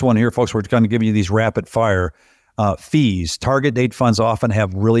the next one here, folks, we're going to give you these rapid fire fees. Target date funds often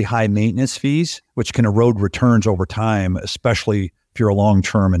have really high maintenance fees, which can erode returns over time, especially if you're a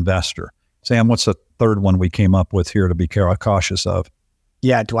long-term investor. Sam, what's the third one we came up with here to be cautious of?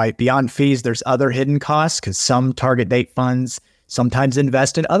 Yeah, Dwight, beyond fees, there's other hidden costs because some target date funds sometimes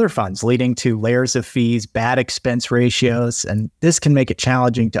invest in other funds, leading to layers of fees, bad expense ratios, and this can make it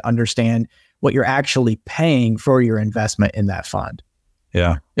challenging to understand what you're actually paying for your investment in that fund.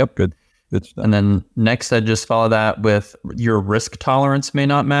 Yeah. Yep. Good stuff. And then next, I'd just follow that with your risk tolerance may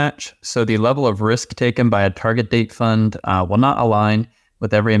not match. So the level of risk taken by a target date fund will not align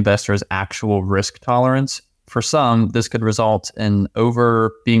with every investor's actual risk tolerance. For some, this could result in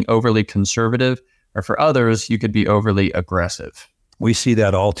being overly conservative, or for others, you could be overly aggressive. We see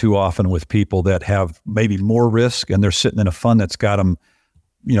that all too often with people that have maybe more risk and they're sitting in a fund that's got them,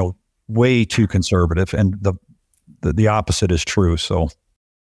 way too conservative, and the opposite is true. So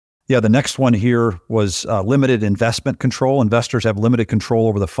yeah, the next one here was limited investment control. Investors have limited control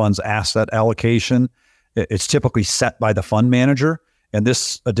over the fund's asset allocation. It's typically set by the fund manager, and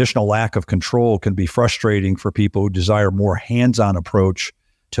this additional lack of control can be frustrating for people who desire more hands-on approach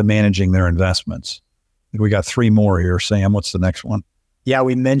to managing their investments. We got three more here. Sam, what's the next one? Yeah,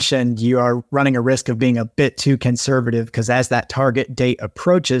 we mentioned you are running a risk of being a bit too conservative because as that target date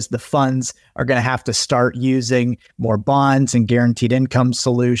approaches, the funds are going to have to start using more bonds and guaranteed income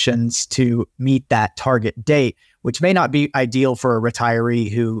solutions to meet that target date, which may not be ideal for a retiree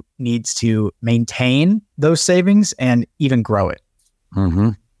who needs to maintain those savings and even grow it. Mm-hmm.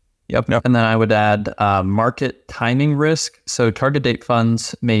 Yep. And then I would add market timing risk. So target date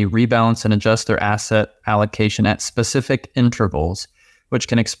funds may rebalance and adjust their asset allocation at specific intervals, which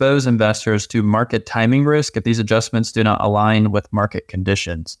can expose investors to market timing risk if these adjustments do not align with market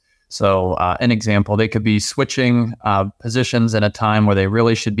conditions. So an example, they could be switching positions at a time where they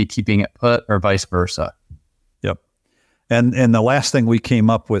really should be keeping it put, or vice versa. Yep. And the last thing we came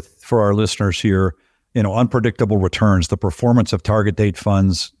up with for our listeners here, unpredictable returns. The performance of target date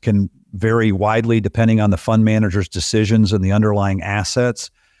funds can vary widely depending on the fund manager's decisions and the underlying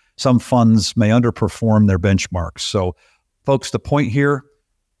assets. Some funds may underperform their benchmarks. So folks, the point here,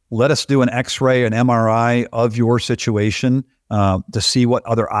 let us do an X-ray, an MRI of your situation to see what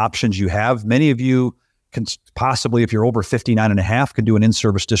other options you have. Many of you can possibly, if you're over 59 and a half, can do an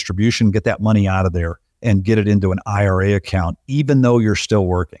in-service distribution, get that money out of there and get it into an IRA account, even though you're still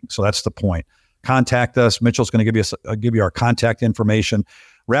working. So that's the point. Contact us. Mitchell's going to give you our contact information.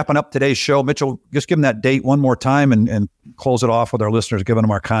 Wrapping up today's show, Mitchell, just give them that date one more time and close it off with our listeners, giving them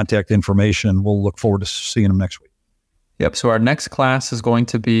our contact information. We'll look forward to seeing them next week. Yep. So our next class is going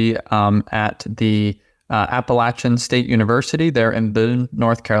to be at the Appalachian State University there in Boone,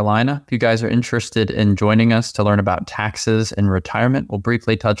 North Carolina. If you guys are interested in joining us to learn about taxes and retirement, we'll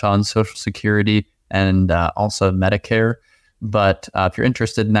briefly touch on Social Security and also Medicare. But if you're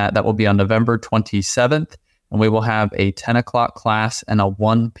interested in that will be on November 27th, and we will have a 10 o'clock class and a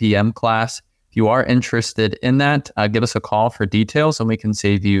 1 p.m. class. If you are interested in that, give us a call for details and we can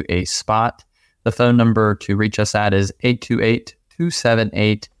save you a spot. The phone number to reach us at is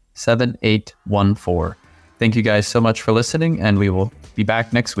 828-278-7814. Thank you guys so much for listening, and we will be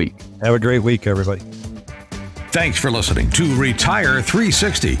back next week. Have a great week, everybody. Thanks for listening to Retire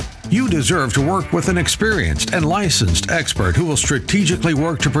 360. You deserve to work with an experienced and licensed expert who will strategically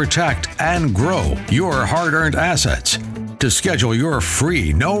work to protect and grow your hard-earned assets. To schedule your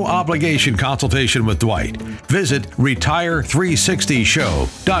free, no-obligation consultation with Dwight, visit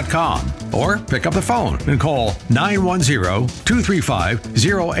retire360show.com or pick up the phone and call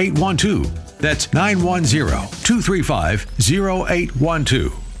 910-235-0812. That's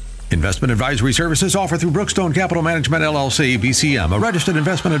 910-235-0812. Investment advisory services offered through Brookstone Capital Management, LLC, BCM, a registered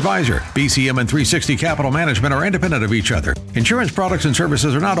investment advisor. BCM and 360 Capital Management are independent of each other. Insurance products and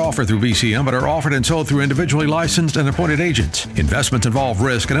services are not offered through BCM, but are offered and sold through individually licensed and appointed agents. Investments involve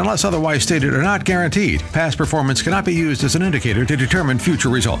risk and, unless otherwise stated, are not guaranteed. Past performance cannot be used as an indicator to determine future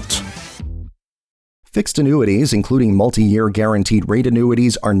results. Fixed annuities, including multi-year guaranteed rate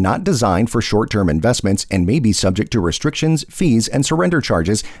annuities, are not designed for short-term investments and may be subject to restrictions, fees, and surrender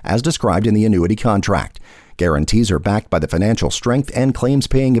charges as described in the annuity contract. Guarantees are backed by the financial strength and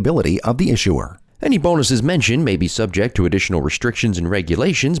claims-paying ability of the issuer. Any bonuses mentioned may be subject to additional restrictions and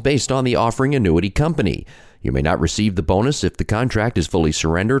regulations based on the offering annuity company. You may not receive the bonus if the contract is fully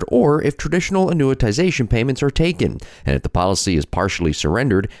surrendered or if traditional annuitization payments are taken, and if the policy is partially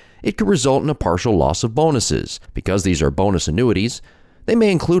surrendered, it could result in a partial loss of bonuses. Because these are bonus annuities, they They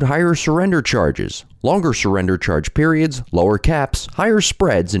may include higher surrender charges, longer surrender charge periods, lower caps, higher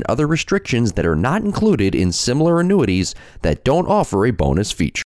spreads, and other restrictions that are not included in similar annuities that don't offer a bonus feature.